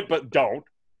can do it but don't,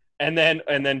 and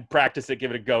then practice it, give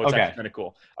it a go. It's actually kind of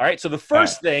cool. All right, so the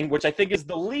first thing, which I think is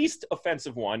the least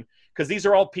offensive one, because these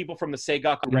are all people from the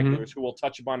Seigaku regulars who we'll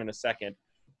touch upon in a second,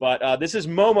 but this is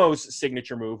Momo's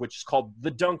signature move, which is called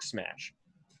the Dunk Smash.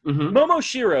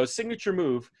 Momoshiro's signature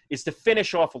move is to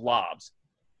finish off lobs.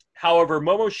 However,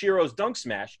 Momoshiro's Dunk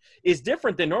Smash is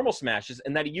different than normal smashes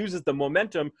in that it uses the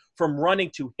momentum from running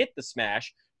to hit the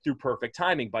smash through perfect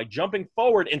timing by jumping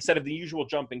forward instead of the usual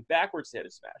jumping backwards to hit a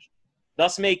smash,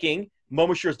 thus making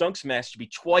Momoshiro's Dunk Smash to be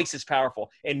twice as powerful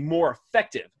and more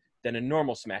effective than a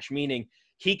normal smash, meaning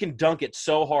he can dunk it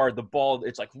so hard the ball,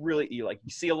 it's like really, you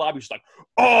see a lob, you're just like,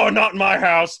 oh, not in my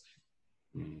house.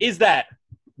 Is that,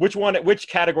 which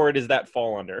category does that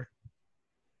fall under?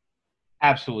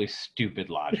 Absolutely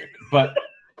stupid logic, but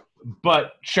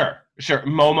sure.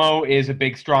 Momo is a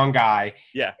big, strong guy.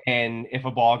 Yeah. And if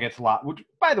a ball gets lobbed, which,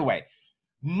 by the way,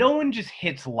 no one just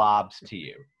hits lobs to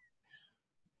you.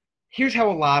 Here's how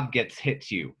a lob gets hit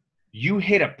to you. You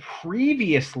hit a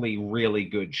previously really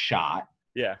good shot.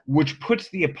 Yeah. Which puts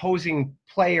the opposing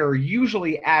player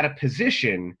usually at a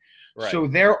position. Right. So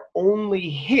their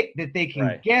only hit that they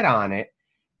can get on it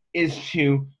is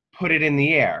to put it in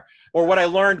the air. Or what I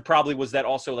learned probably was that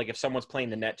also, like, if someone's playing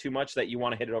the net too much, that you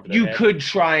want to hit it over their head. You could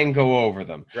try and go over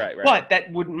them. Right. But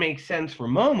that wouldn't make sense for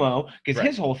Momo, because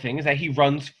his whole thing is that he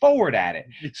runs forward at it.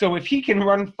 So if he can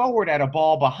run forward at a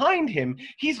ball behind him,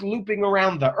 he's looping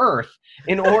around the earth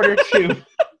in order to...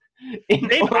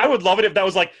 I would love it if that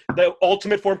was like the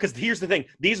ultimate form, because here's the thing.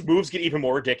 These moves get even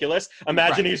more ridiculous.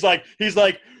 Imagine he's like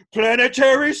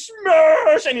planetary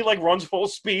smash, and he like runs full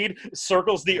speed,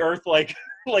 circles the earth like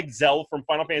Zell from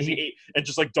Final Fantasy VIII, and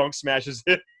just like dunk smashes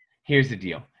it. Here's the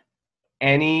deal.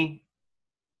 The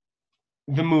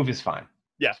move is fine.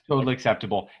 Yeah. It's totally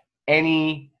acceptable.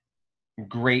 Any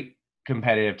great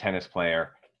competitive tennis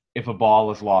player, if a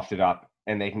ball is lofted up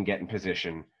and they can get in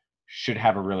position, should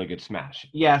have a really good smash.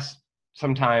 Yes,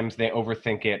 sometimes they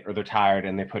overthink it, or they're tired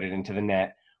and they put it into the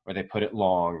net, or they put it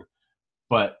long,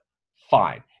 but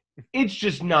fine. It's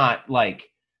just not like,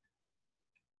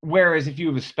 whereas if you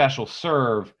have a special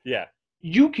serve,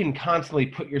 you can constantly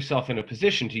put yourself in a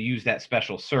position to use that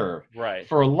special serve. Right.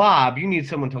 For a lob, you need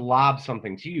someone to lob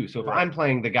something to you. So if I'm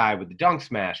playing the guy with the dunk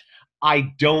smash,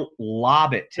 I don't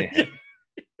lob it to him.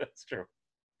 That's true.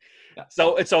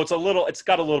 So it's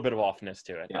got a little bit of offness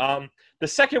to it. Yeah. The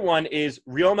second one is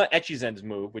Ryoma Echizen's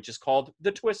move, which is called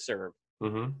the twist serve.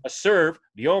 A serve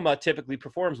Ryoma typically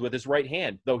performs with his right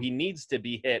hand, though he needs to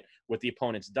be hit with the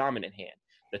opponent's dominant hand.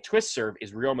 The twist serve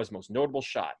is Ryoma's most notable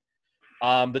shot.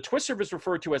 The twist serve is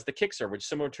referred to as the kick serve, which is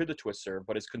similar to the twist serve,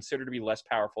 but is considered to be less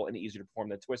powerful and easier to perform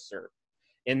than the twist serve.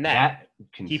 In that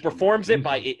he performs it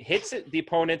by it hits the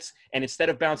opponent's, and instead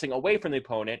of bouncing away from the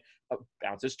opponent,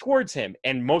 bounces towards him,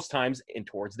 and most times in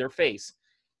towards their face.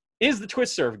 Is the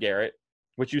twist serve, Garrett,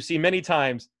 which you see many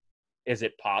times, is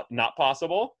it not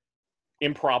possible,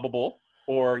 improbable,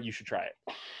 or you should try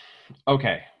it?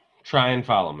 Okay, try and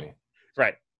follow me.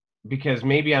 Right. Because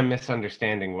maybe I'm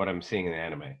misunderstanding what I'm seeing in the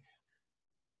anime.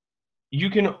 You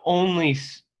can only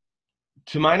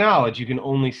To my knowledge, you can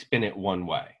only spin it one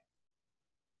way.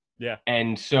 Yeah.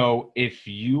 And so if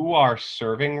you are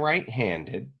serving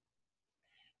right-handed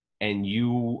and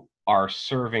you are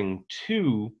serving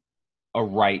to a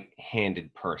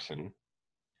right-handed person,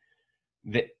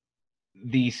 that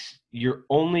you're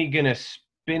only going to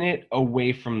spin it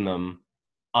away from them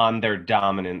on their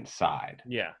dominant side.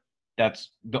 Yeah. That's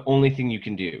the only thing you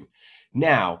can do.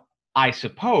 Now, I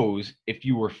suppose if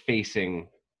you were facing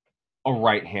a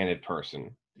right-handed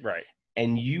person Right.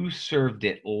 and you served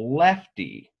it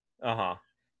lefty,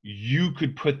 you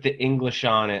could put the English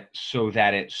on it so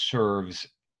that it serves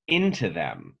into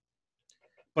them.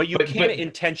 But you can't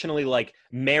intentionally like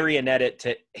marionette it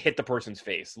to hit the person's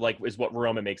face, like is what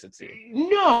Roman makes it seem.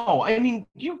 No, I mean,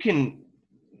 you can.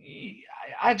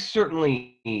 I've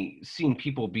certainly seen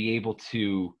people be able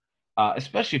to,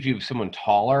 especially if you have someone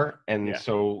taller, and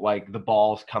so like the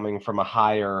ball's coming from a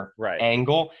higher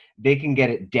angle, they can get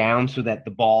it down so that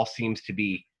the ball seems to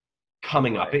be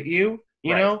coming up at you,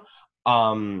 you know?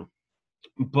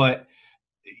 But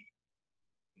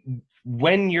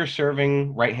when you're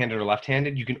serving right-handed or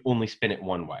left-handed, you can only spin it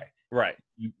one way. Right.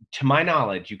 To my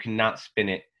knowledge, you cannot spin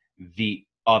it the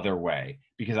other way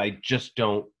because I just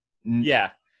don't.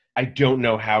 Yeah. I don't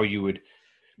know how you would.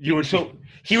 You would so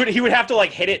he would have to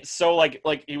like hit it so like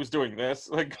he was doing this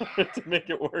like to make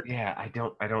it work. Yeah, I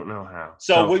don't know how.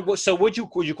 So would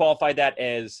you qualify that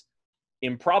as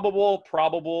improbable,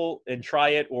 probable, and try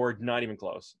it, or not even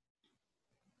close?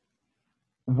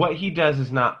 What he does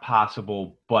is not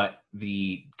possible, but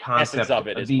the concept of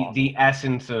it is the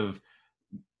essence of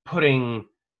putting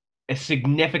a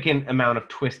significant amount of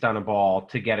twist on a ball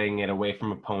to getting it away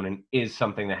from opponent is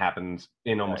something that happens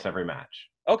in almost every match.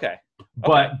 Okay.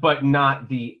 But not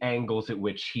the angles at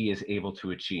which he is able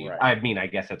to achieve. Right. I mean, I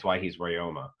guess that's why he's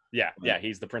Ryoma. Yeah,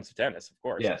 he's the Prince of Tennis, of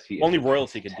course. Yes, only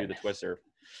royalty can do the twister.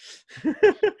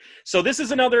 So this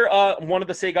is another one of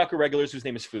the Seigaku regulars whose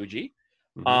name is Fuji.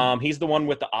 Mm-hmm. He's the one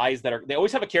with the eyes that are. They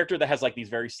always have a character that has like these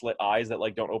very slit eyes that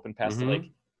like don't open past the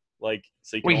like.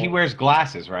 So you he wears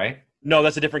glasses, right? No,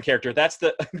 that's a different character. That's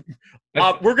the.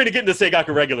 We're gonna get into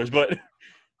Seigaku regulars, but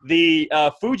the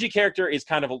Fuji character is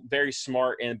kind of very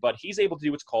smart, but he's able to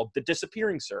do what's called the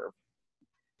disappearing serve.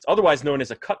 It's otherwise known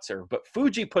as a cut serve, but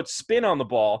Fuji puts spin on the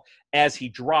ball as he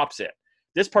drops it.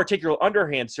 This particular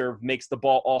underhand serve makes the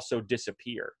ball also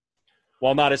disappear.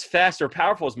 While not as fast or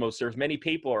powerful as most serves, many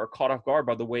people are caught off guard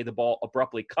by the way the ball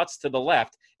abruptly cuts to the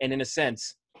left and, in a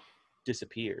sense,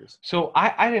 disappears. So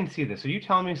I didn't see this. Are you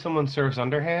telling me someone serves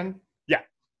underhand? Yeah.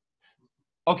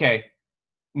 Okay.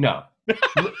 No.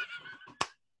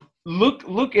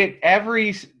 Look at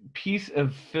every piece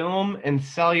of film and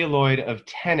celluloid of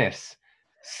tennis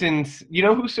since, you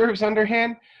know who serves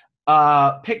underhand?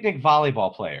 Picnic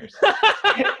volleyball players.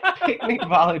 Picnic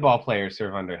volleyball players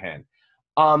serve underhand.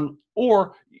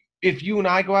 Or if you and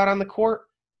I go out on the court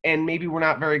and maybe we're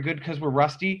not very good because we're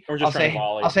rusty, I'll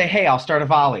say, hey, I'll start a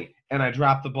volley. And I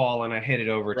drop the ball and I hit it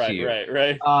over to you.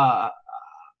 Right.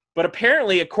 But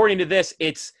apparently, according to this,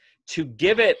 it's to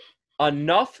give it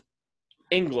enough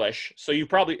English. So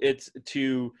it's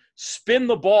to spin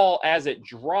the ball as it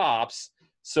drops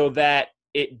so that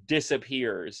it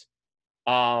disappears.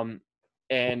 And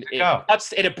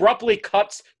it abruptly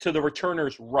cuts to the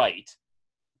returner's right.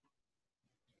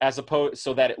 As opposed,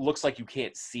 so that it looks like you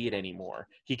can't see it anymore.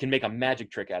 He can make a magic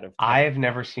trick out of it. I have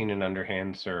never seen an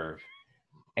underhand serve.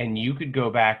 And you could go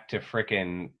back to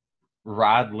frickin'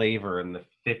 Rod Laver in the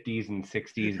 50s and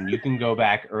 60s, and you can go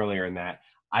back earlier in that.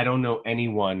 I don't know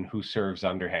anyone who serves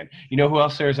underhand. You know who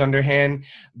else serves underhand?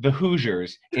 The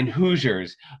Hoosiers. In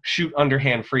Hoosiers, shoot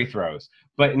underhand free throws.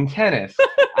 But in tennis,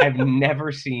 I've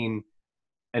never seen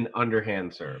an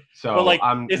underhand serve. So, but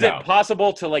is it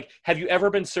possible to have you ever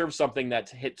been served something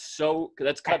that's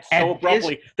cut so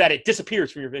abruptly that it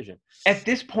disappears from your vision? At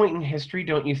this point in history,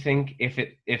 don't you think if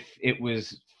it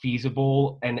was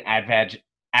feasible and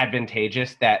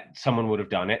advantageous that someone would have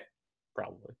done it?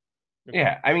 Probably.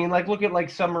 Yeah, I mean, look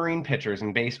at submarine pitchers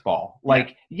in baseball.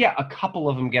 A couple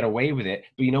of them get away with it,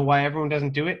 but you know why everyone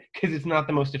doesn't do it? Because it's not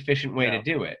the most efficient way to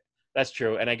do it. That's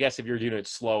true. And I guess if you're doing it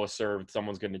slow, a serve,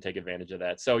 someone's going to take advantage of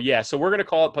that. So, so we're going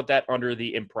to put that under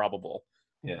the improbable.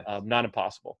 Yeah. Not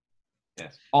impossible.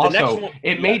 Yes. Also,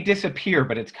 it may disappear,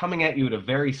 but it's coming at you at a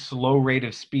very slow rate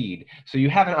of speed. So you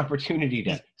have an opportunity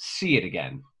to see it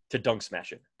again. To dunk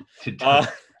smash it.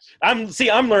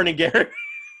 I'm learning, Garrett.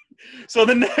 So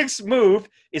the next move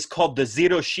is called the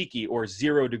Zero Shiki, or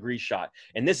 0 degree shot.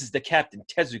 And this is the Captain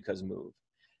Tezuka's move.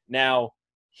 Now,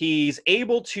 he's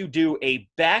able to do a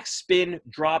backspin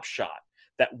drop shot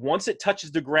that once it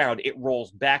touches the ground, it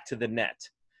rolls back to the net.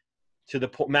 to the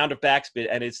amount of backspin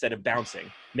and instead of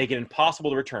bouncing, make it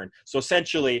impossible to return. So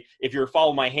essentially, if you're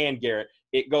following my hand, Garrett,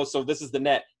 it goes, so this is the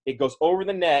net. It goes over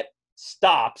the net,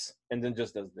 stops, and then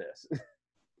just does this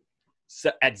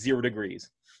at 0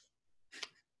 degrees.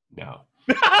 No.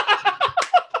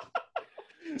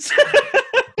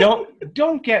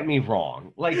 Don't get me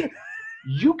wrong. Like,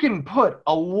 you can put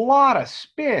a lot of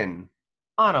spin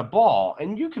on a ball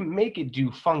and you can make it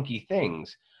do funky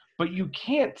things, but you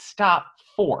can't stop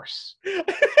force.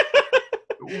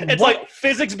 It's like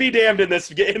physics be damned in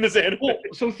this anime. Well,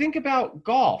 so think about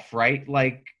golf, right?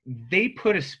 Like, they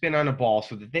put a spin on a ball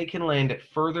so that they can land it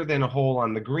further than a hole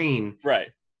on the green, right?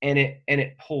 And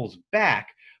it pulls back,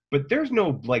 but there's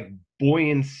no like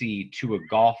buoyancy to a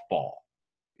golf ball.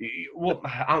 Well,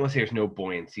 I don't want to say there's no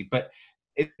buoyancy, but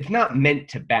it's not meant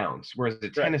to bounce, whereas the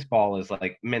tennis ball is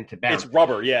like meant to bounce. It's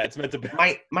rubber, yeah, it's meant to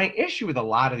bounce. My issue with a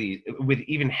lot of these, with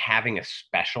even having a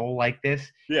special like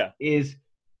this, is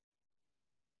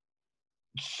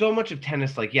so much of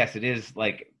tennis, like, yes, it is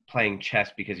like playing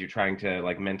chess because you're trying to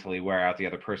like mentally wear out the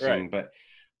other person,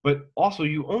 but also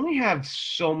you only have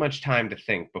so much time to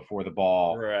think before the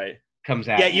ball comes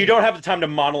out. Yeah, you don't have the time to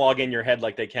monologue in your head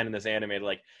like they can in this anime.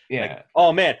 Like,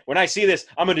 oh man, when I see this,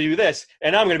 I'm going to do this,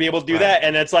 and I'm going to be able to do that.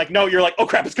 And it's like, no, you're like, oh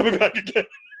crap, it's coming back again.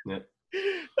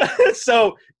 Yeah.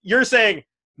 So you're saying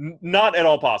not at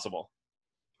all possible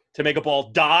to make a ball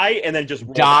die and then just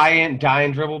roll die and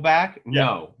dribble back? Yeah.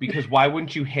 No, because why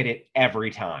wouldn't you hit it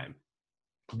every time?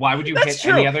 Why would you hit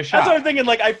any other shot? That's what I'm thinking.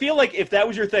 Like, I feel like if that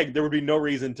was your thing, there would be no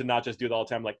reason to not just do it all the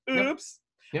time. Like, oops,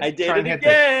 I did it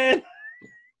again.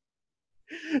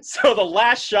 So the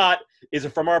last shot is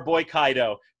from our boy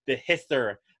Kaido, the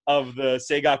hither of the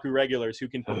Seigaku regulars, who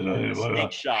can perform the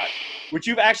snake shot, which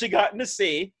you've actually gotten to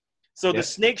see. So the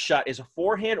snake shot is a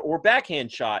forehand or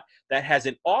backhand shot that has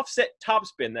an offset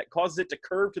topspin that causes it to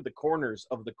curve to the corners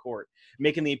of the court,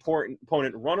 making the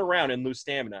opponent run around and lose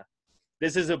stamina.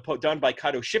 This is done by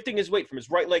Kaido shifting his weight from his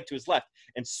right leg to his left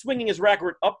and swinging his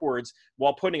racket upwards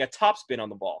while putting a topspin on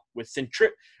the ball with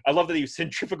I love that he used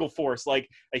centrifugal force. Like,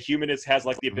 a human has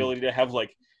like the ability to have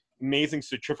like amazing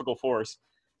centrifugal force,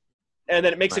 and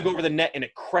then it makes it go over the net in a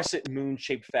crescent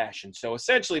moon-shaped fashion. So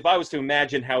essentially, if I was to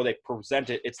imagine how they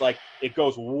present it, it's like it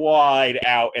goes wide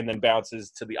out and then bounces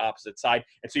to the opposite side,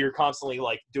 and so you're constantly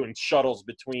like doing shuttles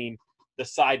between the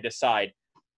side to side.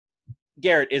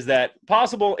 Garrett, is that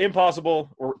possible, impossible,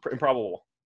 or improbable?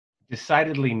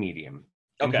 Decidedly medium.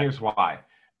 And here's why.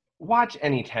 Watch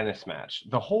any tennis match.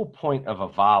 The whole point of a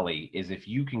volley is, if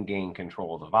you can gain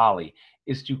control of the volley,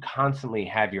 is to constantly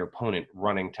have your opponent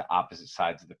running to opposite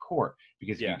sides of the court.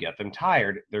 Because if you get them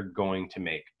tired, they're going to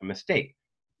make a mistake.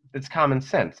 It's common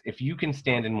sense. If you can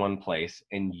stand in one place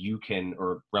and you can,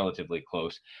 or relatively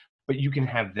close, but you can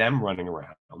have them running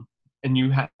around, and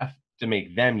you have to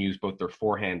make them use both their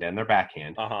forehand and their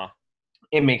backhand,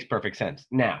 it makes perfect sense.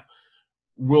 Now,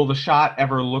 will the shot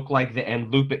ever look like the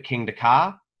end loop at King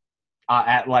Dakar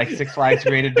at like Six Flags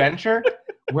Great Adventure,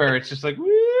 where it's just like,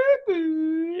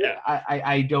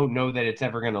 I don't know that it's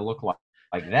ever going to look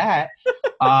like that.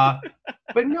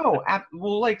 But no,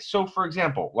 well, like, so for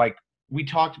example, like we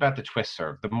talked about the twist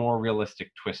serve, the more realistic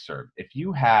twist serve. If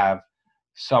you have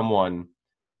someone,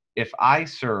 if I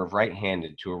serve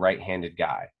right-handed to a right-handed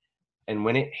guy, and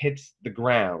when it hits the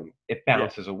ground, it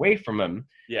bounces away from him.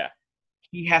 Yeah.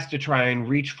 He has to try and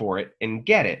reach for it and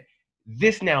get it.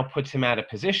 This now puts him out of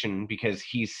position because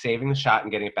he's saving the shot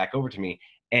and getting it back over to me.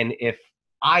 And if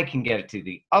I can get it to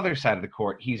the other side of the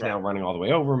court, he's now running all the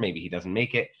way over. Maybe he doesn't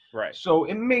make it. Right. So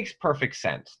it makes perfect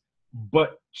sense.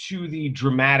 But to the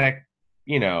dramatic,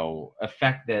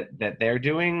 effect that they're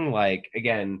doing, like,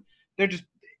 again, they're just,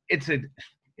 it's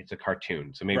a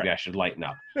cartoon, so maybe I should lighten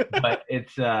up. But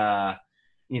it's so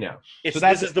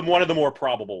this is one of the more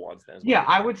probable ones then. Yeah,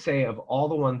 I would say of all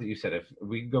the ones that you said, if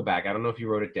we go back, I don't know if you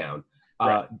wrote it down.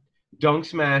 Dunk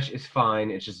Smash is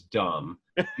fine, it's just dumb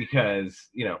because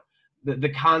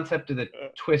the concept of the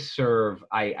twist serve,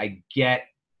 I get.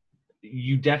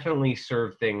 You definitely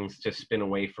serve things to spin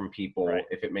away from people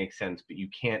if it makes sense, but you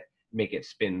can't make it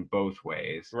spin both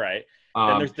ways. Right.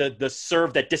 Then there's the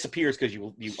serve that disappears because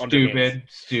you stupid.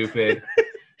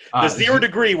 The 0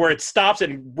 degree where it stops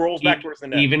and rolls back towards the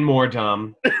net. Even more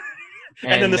dumb.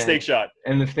 and then the snake shot.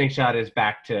 And the snake shot is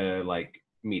back to like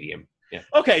medium. Yeah.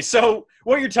 Okay, so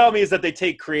what you're telling me is that they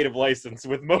take creative license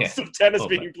with most of tennis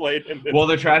being played. Well,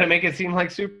 they're trying to make it seem like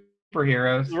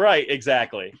superheroes. Right,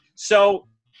 exactly. So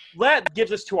that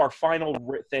gives us to our final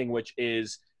thing, which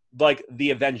is like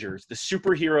the Avengers, the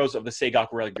superheroes of the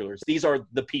Seigaku regulars. These are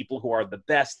the people who are the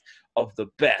best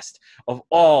of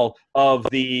all of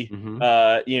the,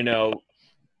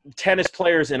 tennis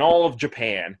players in all of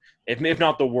Japan, if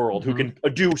not the world, who can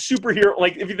do superhero.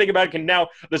 Like if you think about it,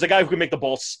 there's a guy who can make the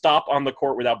ball stop on the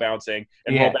court without bouncing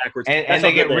and roll backwards. And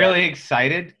they get really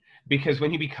excited because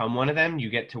when you become one of them, you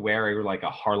get to wear a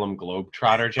Harlem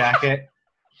Globetrotter jacket.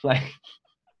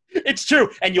 It's true,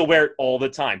 and you'll wear it all the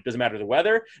time. Doesn't matter the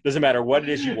weather. Doesn't matter what it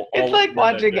is. You will. It's like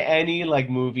watching any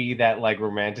movie that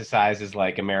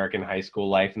romanticizes American high school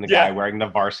life, and the guy wearing the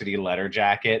varsity letter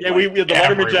jacket. Yeah, the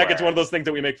Letterman jacket's one of those things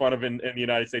that we make fun of in the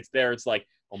United States. There, it's like,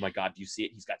 oh my God, do you see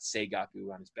it? He's got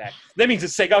Seigaku on his back. That means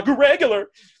it's Seigaku regular.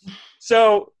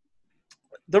 So,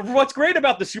 what's great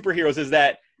about the superheroes is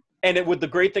that, the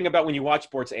great thing about when you watch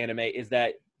sports anime is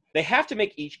that they have to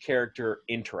make each character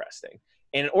interesting.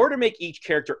 And in order to make each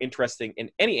character interesting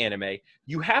in any anime,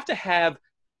 you have to have,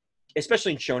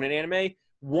 especially in shonen anime,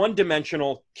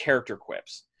 one-dimensional character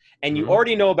quips. And you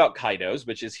already know about Kaido's,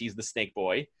 which is he's the snake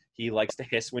boy. He likes to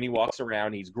hiss when he walks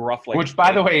around. He's gruff like. Which,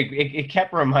 by the way, it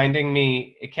kept reminding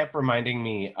me. It kept reminding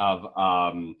me of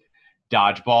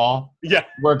Dodgeball. Yeah.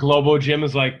 Where Globo Jim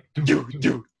is like, do.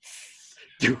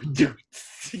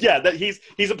 Yeah, that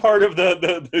he's a part of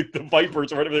the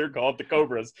Vipers or whatever they're called, the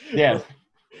Cobras. Yeah.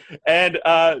 And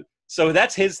so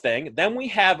that's his thing. Then we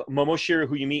have Momoshiro,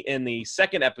 who you meet in the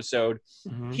second episode.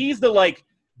 He's the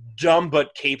dumb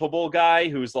but capable guy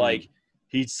who's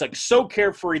he's so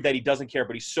carefree that he doesn't care,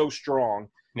 but he's so strong.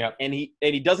 Yeah. And he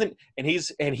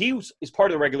is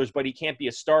part of the regulars, but he can't be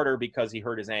a starter because he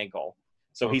hurt his ankle.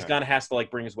 So he's gonna has to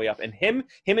bring his way up. And him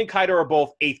and Kaido are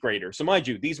both 8th graders. So mind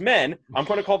you, these men, I'm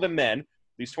going to call them men.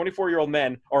 These 24-year-old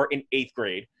men are in 8th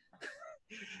grade.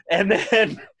 And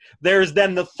then there's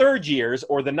the 3rd years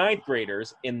or the 9th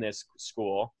graders in this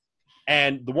school.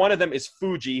 And one of them is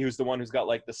Fuji, who's the one who's got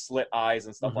the slit eyes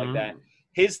and stuff like that.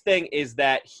 His thing is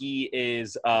that he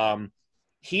is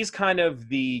he's kind of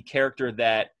the character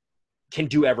that can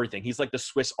do everything. He's like the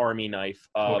Swiss Army knife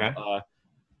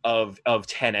of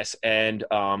tennis. And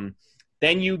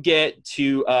then you get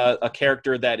to a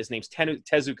character that his name's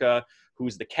Tezuka,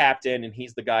 who's the captain, and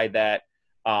he's the guy that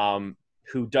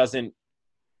who doesn't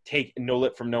take no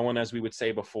lip from no one, as we would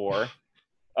say before.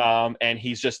 And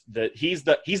he's just he's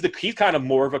kind of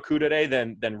more of a kudere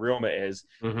than Ryoma is.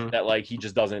 That he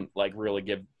just doesn't really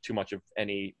give too much of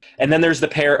any. And then there's the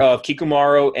pair of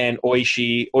Kikumaru and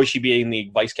Oishi being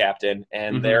the vice captain,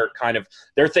 and their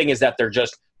thing is that they're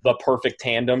just the perfect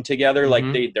tandem together.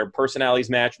 Their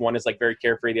personalities match. One is very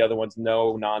carefree, the other one's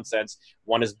no nonsense.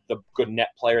 One is the good net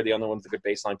player, the other one's the good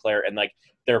baseline player, and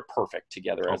they're perfect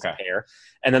together as a pair.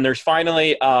 And then there's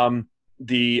finally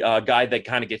the guy that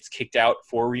kind of gets kicked out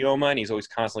for Ryoma, and he's always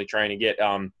constantly trying to get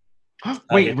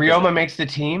wait, Ryoma makes the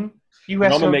team? You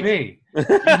SOB. You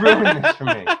ruined this for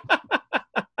me.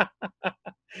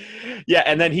 Yeah,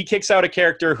 and then he kicks out a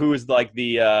character who is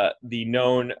the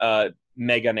known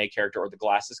Megane character, or the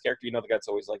glasses character. The guy that's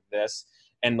always like this,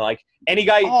 and any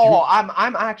guy. Oh,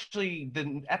 I'm actually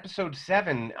the episode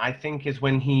 7. I think is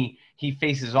when he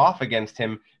faces off against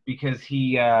him because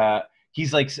he's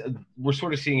we're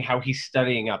sort of seeing how he's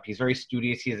studying up. He's very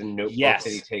studious. He has a notebook that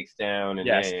he takes down. And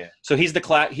yeah. So he's the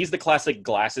classic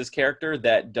glasses character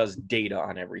that does data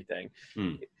on everything.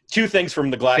 2 things from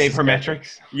the glasses.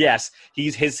 Sabermetrics? Yes. He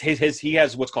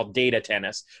has what's called data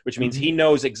tennis, which means he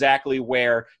knows exactly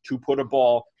where to put a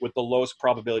ball with the lowest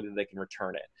probability that they can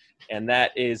return it. And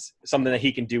that is something that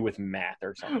he can do with math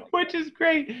or something. Which is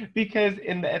great because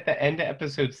at the end of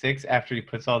episode 6, after he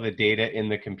puts all the data in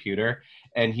the computer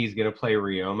and he's going to play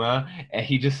Ryoma, and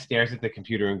he just stares at the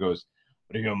computer and goes,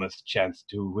 Ryoma's chance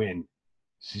to win.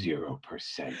 0%.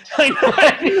 I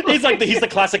know. He's the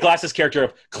classic glasses character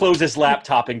of close his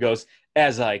laptop and goes,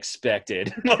 as I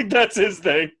expected. That's his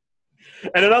thing.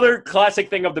 And another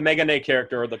classic thing of the Megane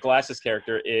character or the glasses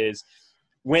character is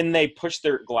when they push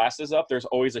their glasses up, there's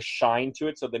always a shine to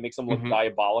it, so that makes them look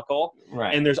diabolical.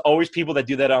 Right. And there's always people that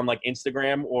do that on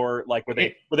Instagram or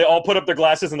where they all put up their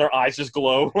glasses and their eyes just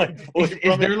glow.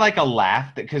 Is there a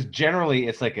laugh? Because generally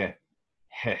it's like a.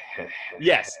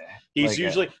 Yes.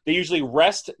 They usually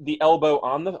rest the elbow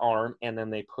on the arm and then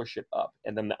they push it up,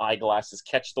 and then the eyeglasses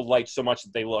catch the light so much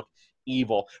that they look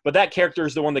evil. But that character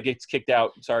is the one that gets kicked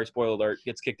out. Sorry, spoiler alert.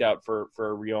 Gets kicked out for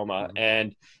Ryoma,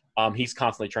 and he's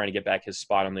constantly trying to get back his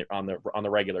spot on the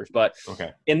regulars. But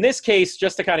in this case,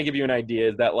 just to kind of give you an idea,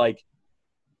 is that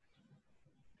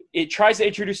it tries to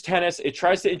introduce tennis, it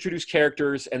tries to introduce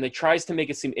characters, and it tries to make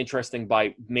it seem interesting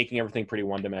by making everything pretty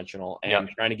one-dimensional and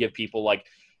trying to give people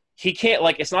he can't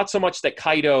it's not so much that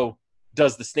Kaido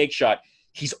does the snake shot.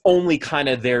 He's only kind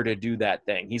of there to do that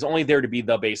thing. He's only there to be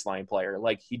the baseline player.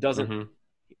 He doesn't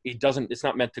it's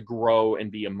not meant to grow and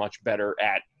be a much better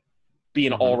at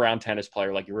being an all-around tennis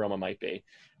player like Ryoma might be.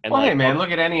 And Well, like, hey, man,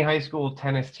 look at any high school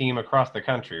tennis team across the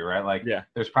country, right? Like, yeah,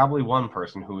 there's probably one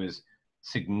person who is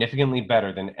significantly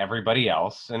better than everybody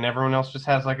else, and everyone else just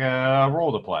has like a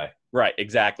role to play. right,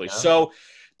 exactly. Yeah. So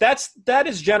that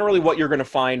is generally what you're going to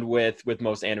find with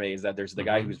most anime is that there's the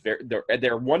guy who's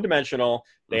they're one dimensional.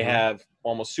 They have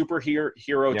almost superhero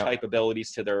Yep. type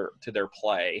abilities to their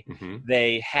play. Mm-hmm.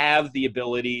 They have the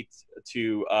ability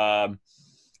to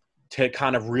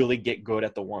kind of really get good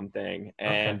at the one thing,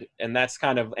 and that's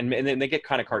kind of and then they get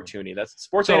kind of cartoony. That's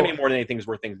sports anime more than anything is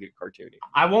where things get cartoony.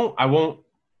 I won't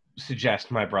suggest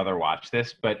my brother watch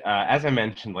this, but as I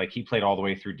mentioned, like he played all the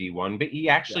way through D1, but he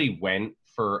actually went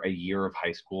for a year of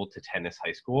high school to tennis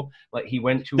high school. Like he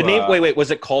went to the name. Wait,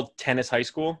 was it called Tennis High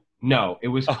School? No, it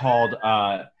was called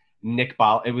Nick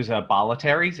Ball. It was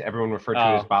Bolletari's. Everyone referred to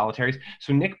it as Bolletari's.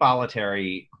 So Nick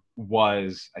Bolletary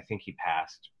was, I think he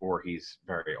passed or he's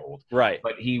very old. Right.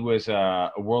 But he was a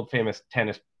world famous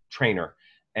tennis trainer.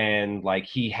 And like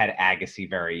he had Agassi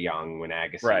very young when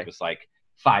Agassi was like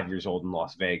 5 years old in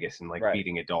Las Vegas and like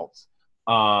beating adults.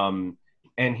 And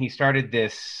he started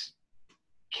this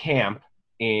camp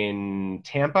in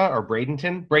Tampa or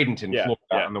Bradenton, Florida,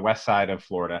 on the west side of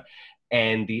Florida.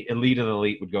 And the elite of the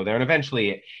elite would go there. And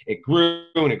eventually it grew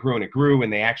and it grew and it grew.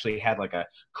 And they actually had like a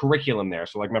curriculum there.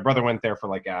 So like my brother went there for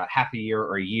like a half a year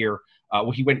or a year.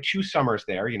 Well, he went 2 summers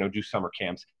there, do summer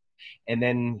camps. And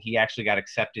then he actually got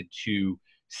accepted to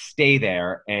stay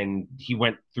there. And he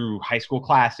went through high school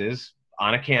classes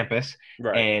on a campus.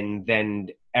 Right. And then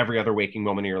every other waking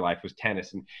moment of your life was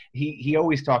tennis. And he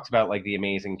always talks about like the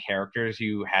amazing characters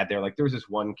you had there. Like there was this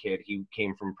one kid, he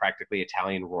came from practically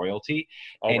Italian royalty,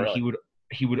 and really?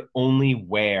 he would only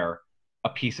wear a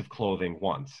piece of clothing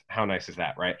once. How nice is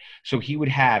that, right? So he would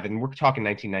have, and we're talking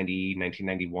 1990,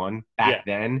 1991, back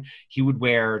then, he would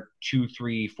wear $200,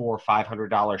 $300, $400,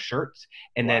 $500 shirts,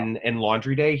 and then in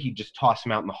laundry day, he'd just toss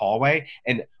them out in the hallway,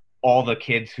 and all the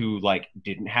kids who like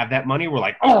didn't have that money were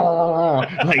like, oh,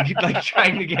 like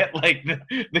trying to get like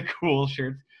the cool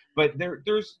shirts. But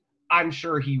there's, I'm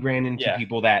sure he ran into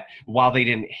people that while they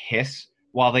didn't hiss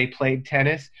while they played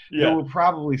tennis, there were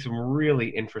probably some really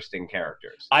interesting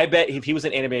characters. I bet if he was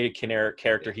an animated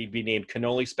character, he'd be named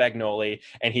Cannoli Spagnoli,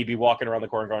 and he'd be walking around the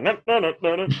corner going, and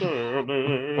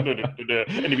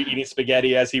he'd be eating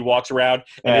spaghetti as he walks around,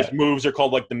 and his moves are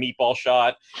called like the meatball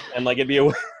shot, and like it'd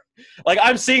be like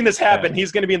I'm seeing this happen.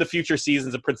 He's going to be in the future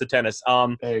seasons of Prince of Tennis,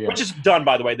 which is done,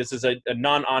 by the way. This is a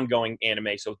non-ongoing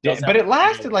anime, so but it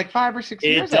lasted like 5 or 6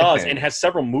 years. It does, and has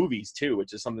several movies too,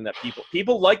 which is something that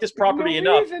people like this property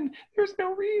enough. There's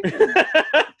no reason.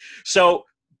 So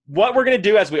what we're going to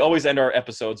do, as we always end our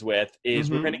episodes with, is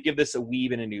we're going to give this a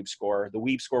Weeb and a Noob score. The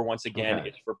Weeb score, once again,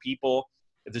 is for people,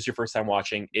 if this is your first time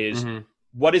watching, is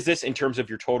what is this in terms of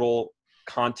your total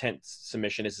content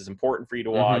submission? Is this important for you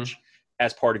to watch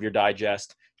as part of your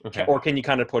digest, or can you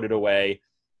kind of put it away?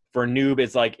 For a noob,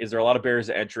 it's like, is there a lot of barriers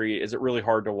to entry? Is it really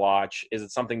hard to watch? Is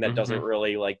it something that doesn't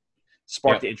really like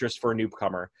spark the interest for a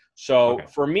newcomer? So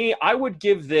for me, I would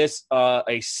give this a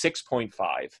 6.5,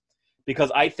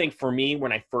 because I think for me,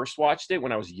 when I first watched it,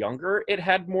 when I was younger, it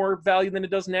had more value than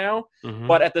it does now.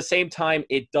 But at the same time,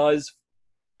 it does.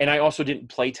 And I also didn't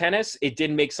play tennis. It did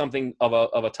make something of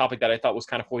a topic that I thought was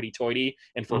kind of hoity-toity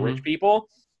and for rich people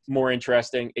more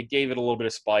interesting. It gave it a little bit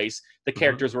of spice. The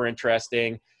characters were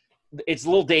interesting. It's a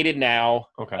little dated now,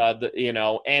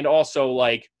 and also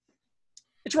like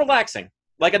it's relaxing.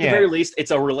 Like at the very least,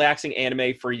 it's a relaxing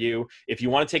anime for you if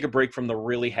you want to take a break from the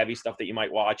really heavy stuff that you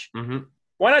might watch.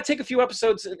 Why not take a few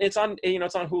episodes? It's on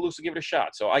Hulu, so give it a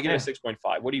shot. So I give it a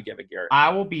 6.5. What do you give it, Garrett? I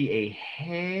will be a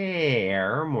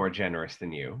hair more generous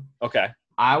than you. Okay.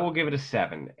 I will give it a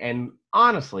 7. And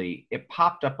honestly, it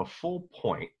popped up a full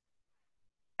point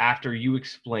after you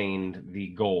explained the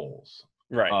goals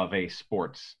of a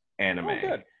sports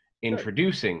anime,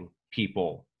 introducing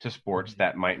people to sports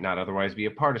that might not otherwise be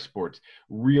a part of sports,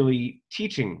 really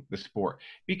teaching the sport.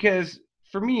 Because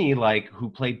for me, like, who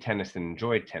played tennis and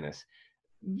enjoyed tennis,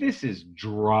 this is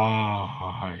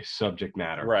dry subject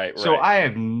matter. Right. So I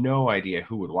have no idea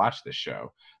who would watch this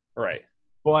show. Right.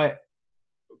 But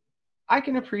I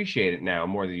can appreciate it now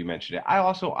more than you mentioned it.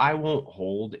 I won't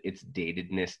hold its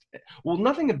datedness. Well,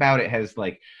 nothing about it has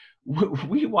like,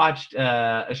 we watched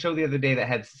a show the other day that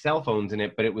had cell phones in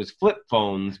it, but it was flip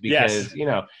phones because,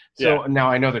 so now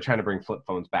I know they're trying to bring flip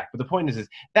phones back. But the point is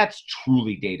that's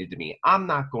truly dated to me. I'm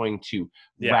not going to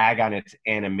rag on its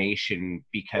animation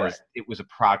because it was a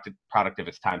product of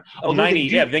its time. Oh, 90,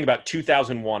 think about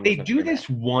 2001. They do this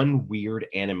one weird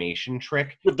animation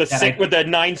trick. With the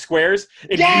 9 squares?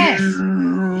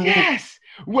 Yes!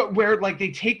 where like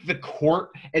they take the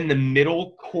court and the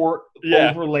middle court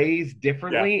overlays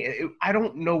differently. Yeah. I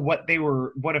don't know what effect they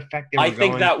were I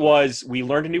think that was, we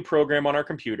learned a new program on our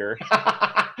computer.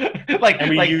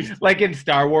 like in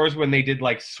Star Wars when they did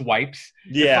like swipes.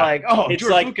 Yeah. It's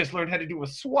George Lucas learned how to do a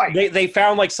swipe. They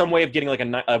found like some way of getting like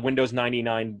a Windows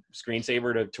 99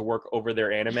 screensaver to work over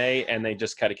their anime, and they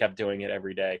just kind of kept doing it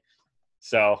every day.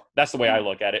 So that's the way I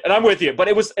look at it. And I'm with you. But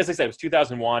it was, as I said, it was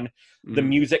 2001. The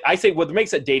music, I say what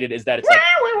makes it dated is that it's like,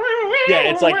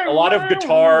 it's like a lot of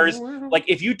guitars. Like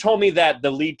if you told me that the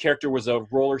lead character was a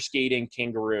roller skating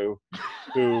kangaroo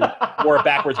who wore a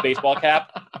backwards baseball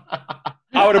cap,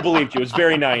 I would have believed you. It was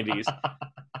very 90s.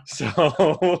 So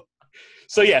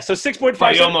 6.5.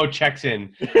 Fayomo checks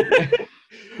in.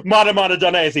 Mata Mata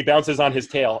Dana as he bounces on his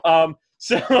tail.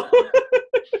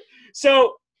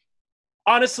 So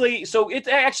honestly, so it's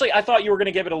actually, I thought you were going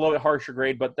to give it a little bit harsher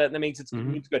grade, but that means it's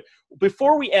good.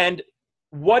 Before we end,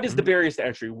 what is the barriers to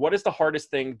entry? What is the hardest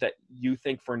thing that you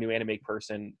think for a new anime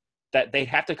person that they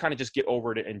have to kind of just get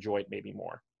over to enjoy it maybe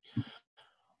more?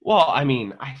 Well, I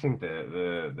mean, I think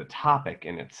the topic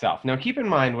in itself. Now, keep in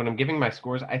mind when I'm giving my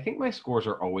scores, I think my scores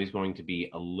are always going to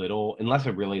be a little, unless I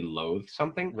really loathe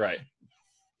something. Right.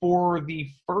 For the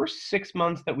first 6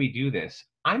 months that we do this,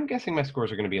 I'm guessing my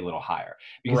scores are going to be a little higher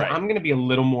because I'm going to be a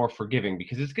little more forgiving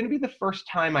because it's going to be the first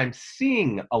time I'm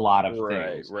seeing a lot of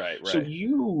things. Right. So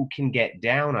you can get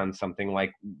down on something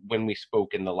like when we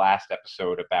spoke in the last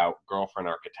episode about girlfriend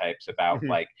archetypes, about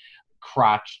like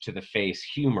crotch to the face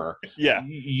humor. Yeah.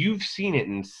 You've seen it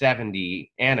in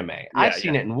 70 anime. I've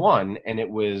seen it in one and it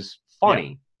was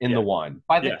funny. In the one.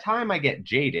 By the time I get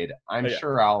jaded, I'm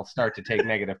sure I'll start to take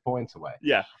negative points away.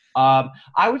 Yeah.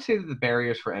 I would say that the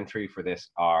barriers for entry for this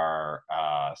are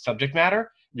subject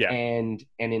matter. Yeah. And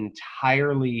an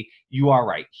entirely, you are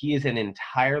right, he is an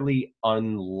entirely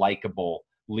unlikable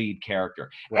lead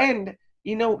character. Right. And,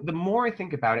 you know, the more I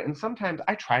think about it, and sometimes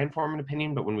I try and form an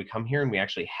opinion, but when we come here and we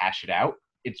actually hash it out,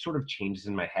 it sort of changes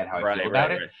in my head how I feel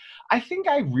about it. I think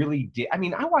I really did. I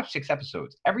mean, I watched 6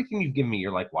 episodes. Everything you've given me,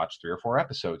 you're like, watch 3 or 4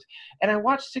 episodes. And I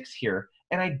watched 6 here,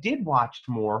 and I did watch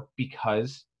more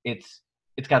because it's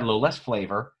got a little less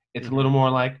flavor. It's a little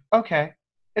more like, okay,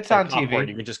 it's on TV.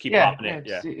 You can just keep popping it.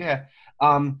 Yeah.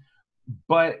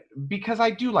 But because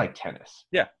I do like tennis.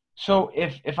 Yeah. So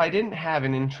if I didn't have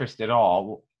an interest at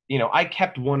all, you know, I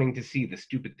kept wanting to see the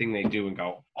stupid thing they do and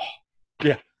go, oh.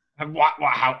 Yeah.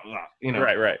 How, you know,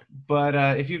 right. But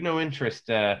if you've no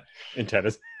interest in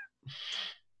tennis,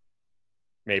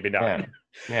 maybe not.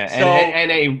 Yeah. And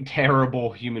a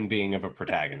terrible human being of a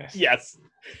protagonist. Yes.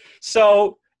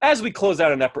 So as we close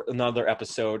out another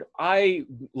episode, I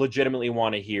legitimately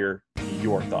want to hear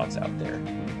your thoughts out there.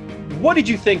 What did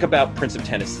you think about Prince of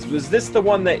Tennis? Was this the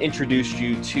one that introduced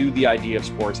you to the idea of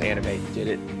sports anime? Did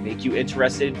it make you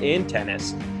interested in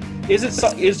tennis?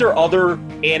 Is there other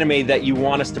anime that you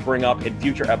want us to bring up in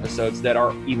future episodes that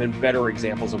are even better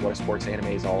examples of what a sports anime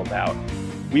is all about?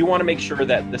 We want to make sure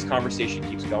that this conversation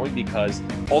keeps going because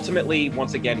ultimately,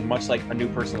 once again, much like a new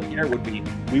person like Garrett would be,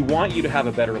 we want you to have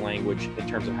a better language in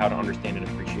terms of how to understand and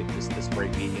appreciate this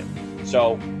great medium.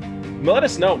 So let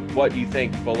us know what you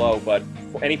think below. But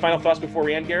any final thoughts before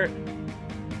we end, Garrett?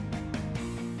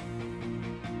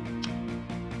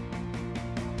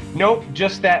 Nope,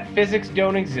 just that physics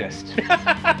don't exist.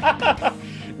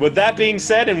 With that being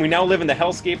said, and we now live in the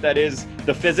hellscape that is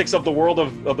the physics of the world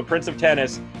of the Prince of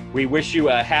Tennis, we wish you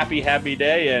a happy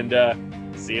day,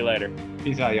 and see you later.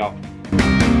 Peace out, y'all.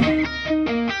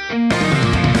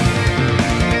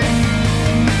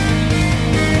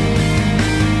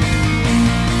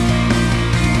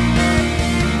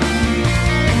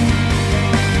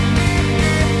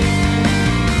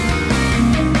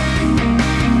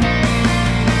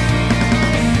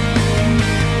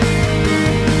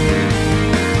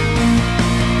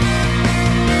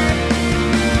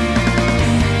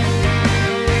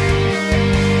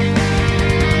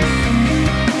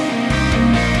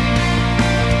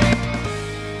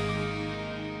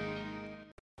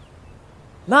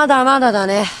まだまだだ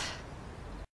ね。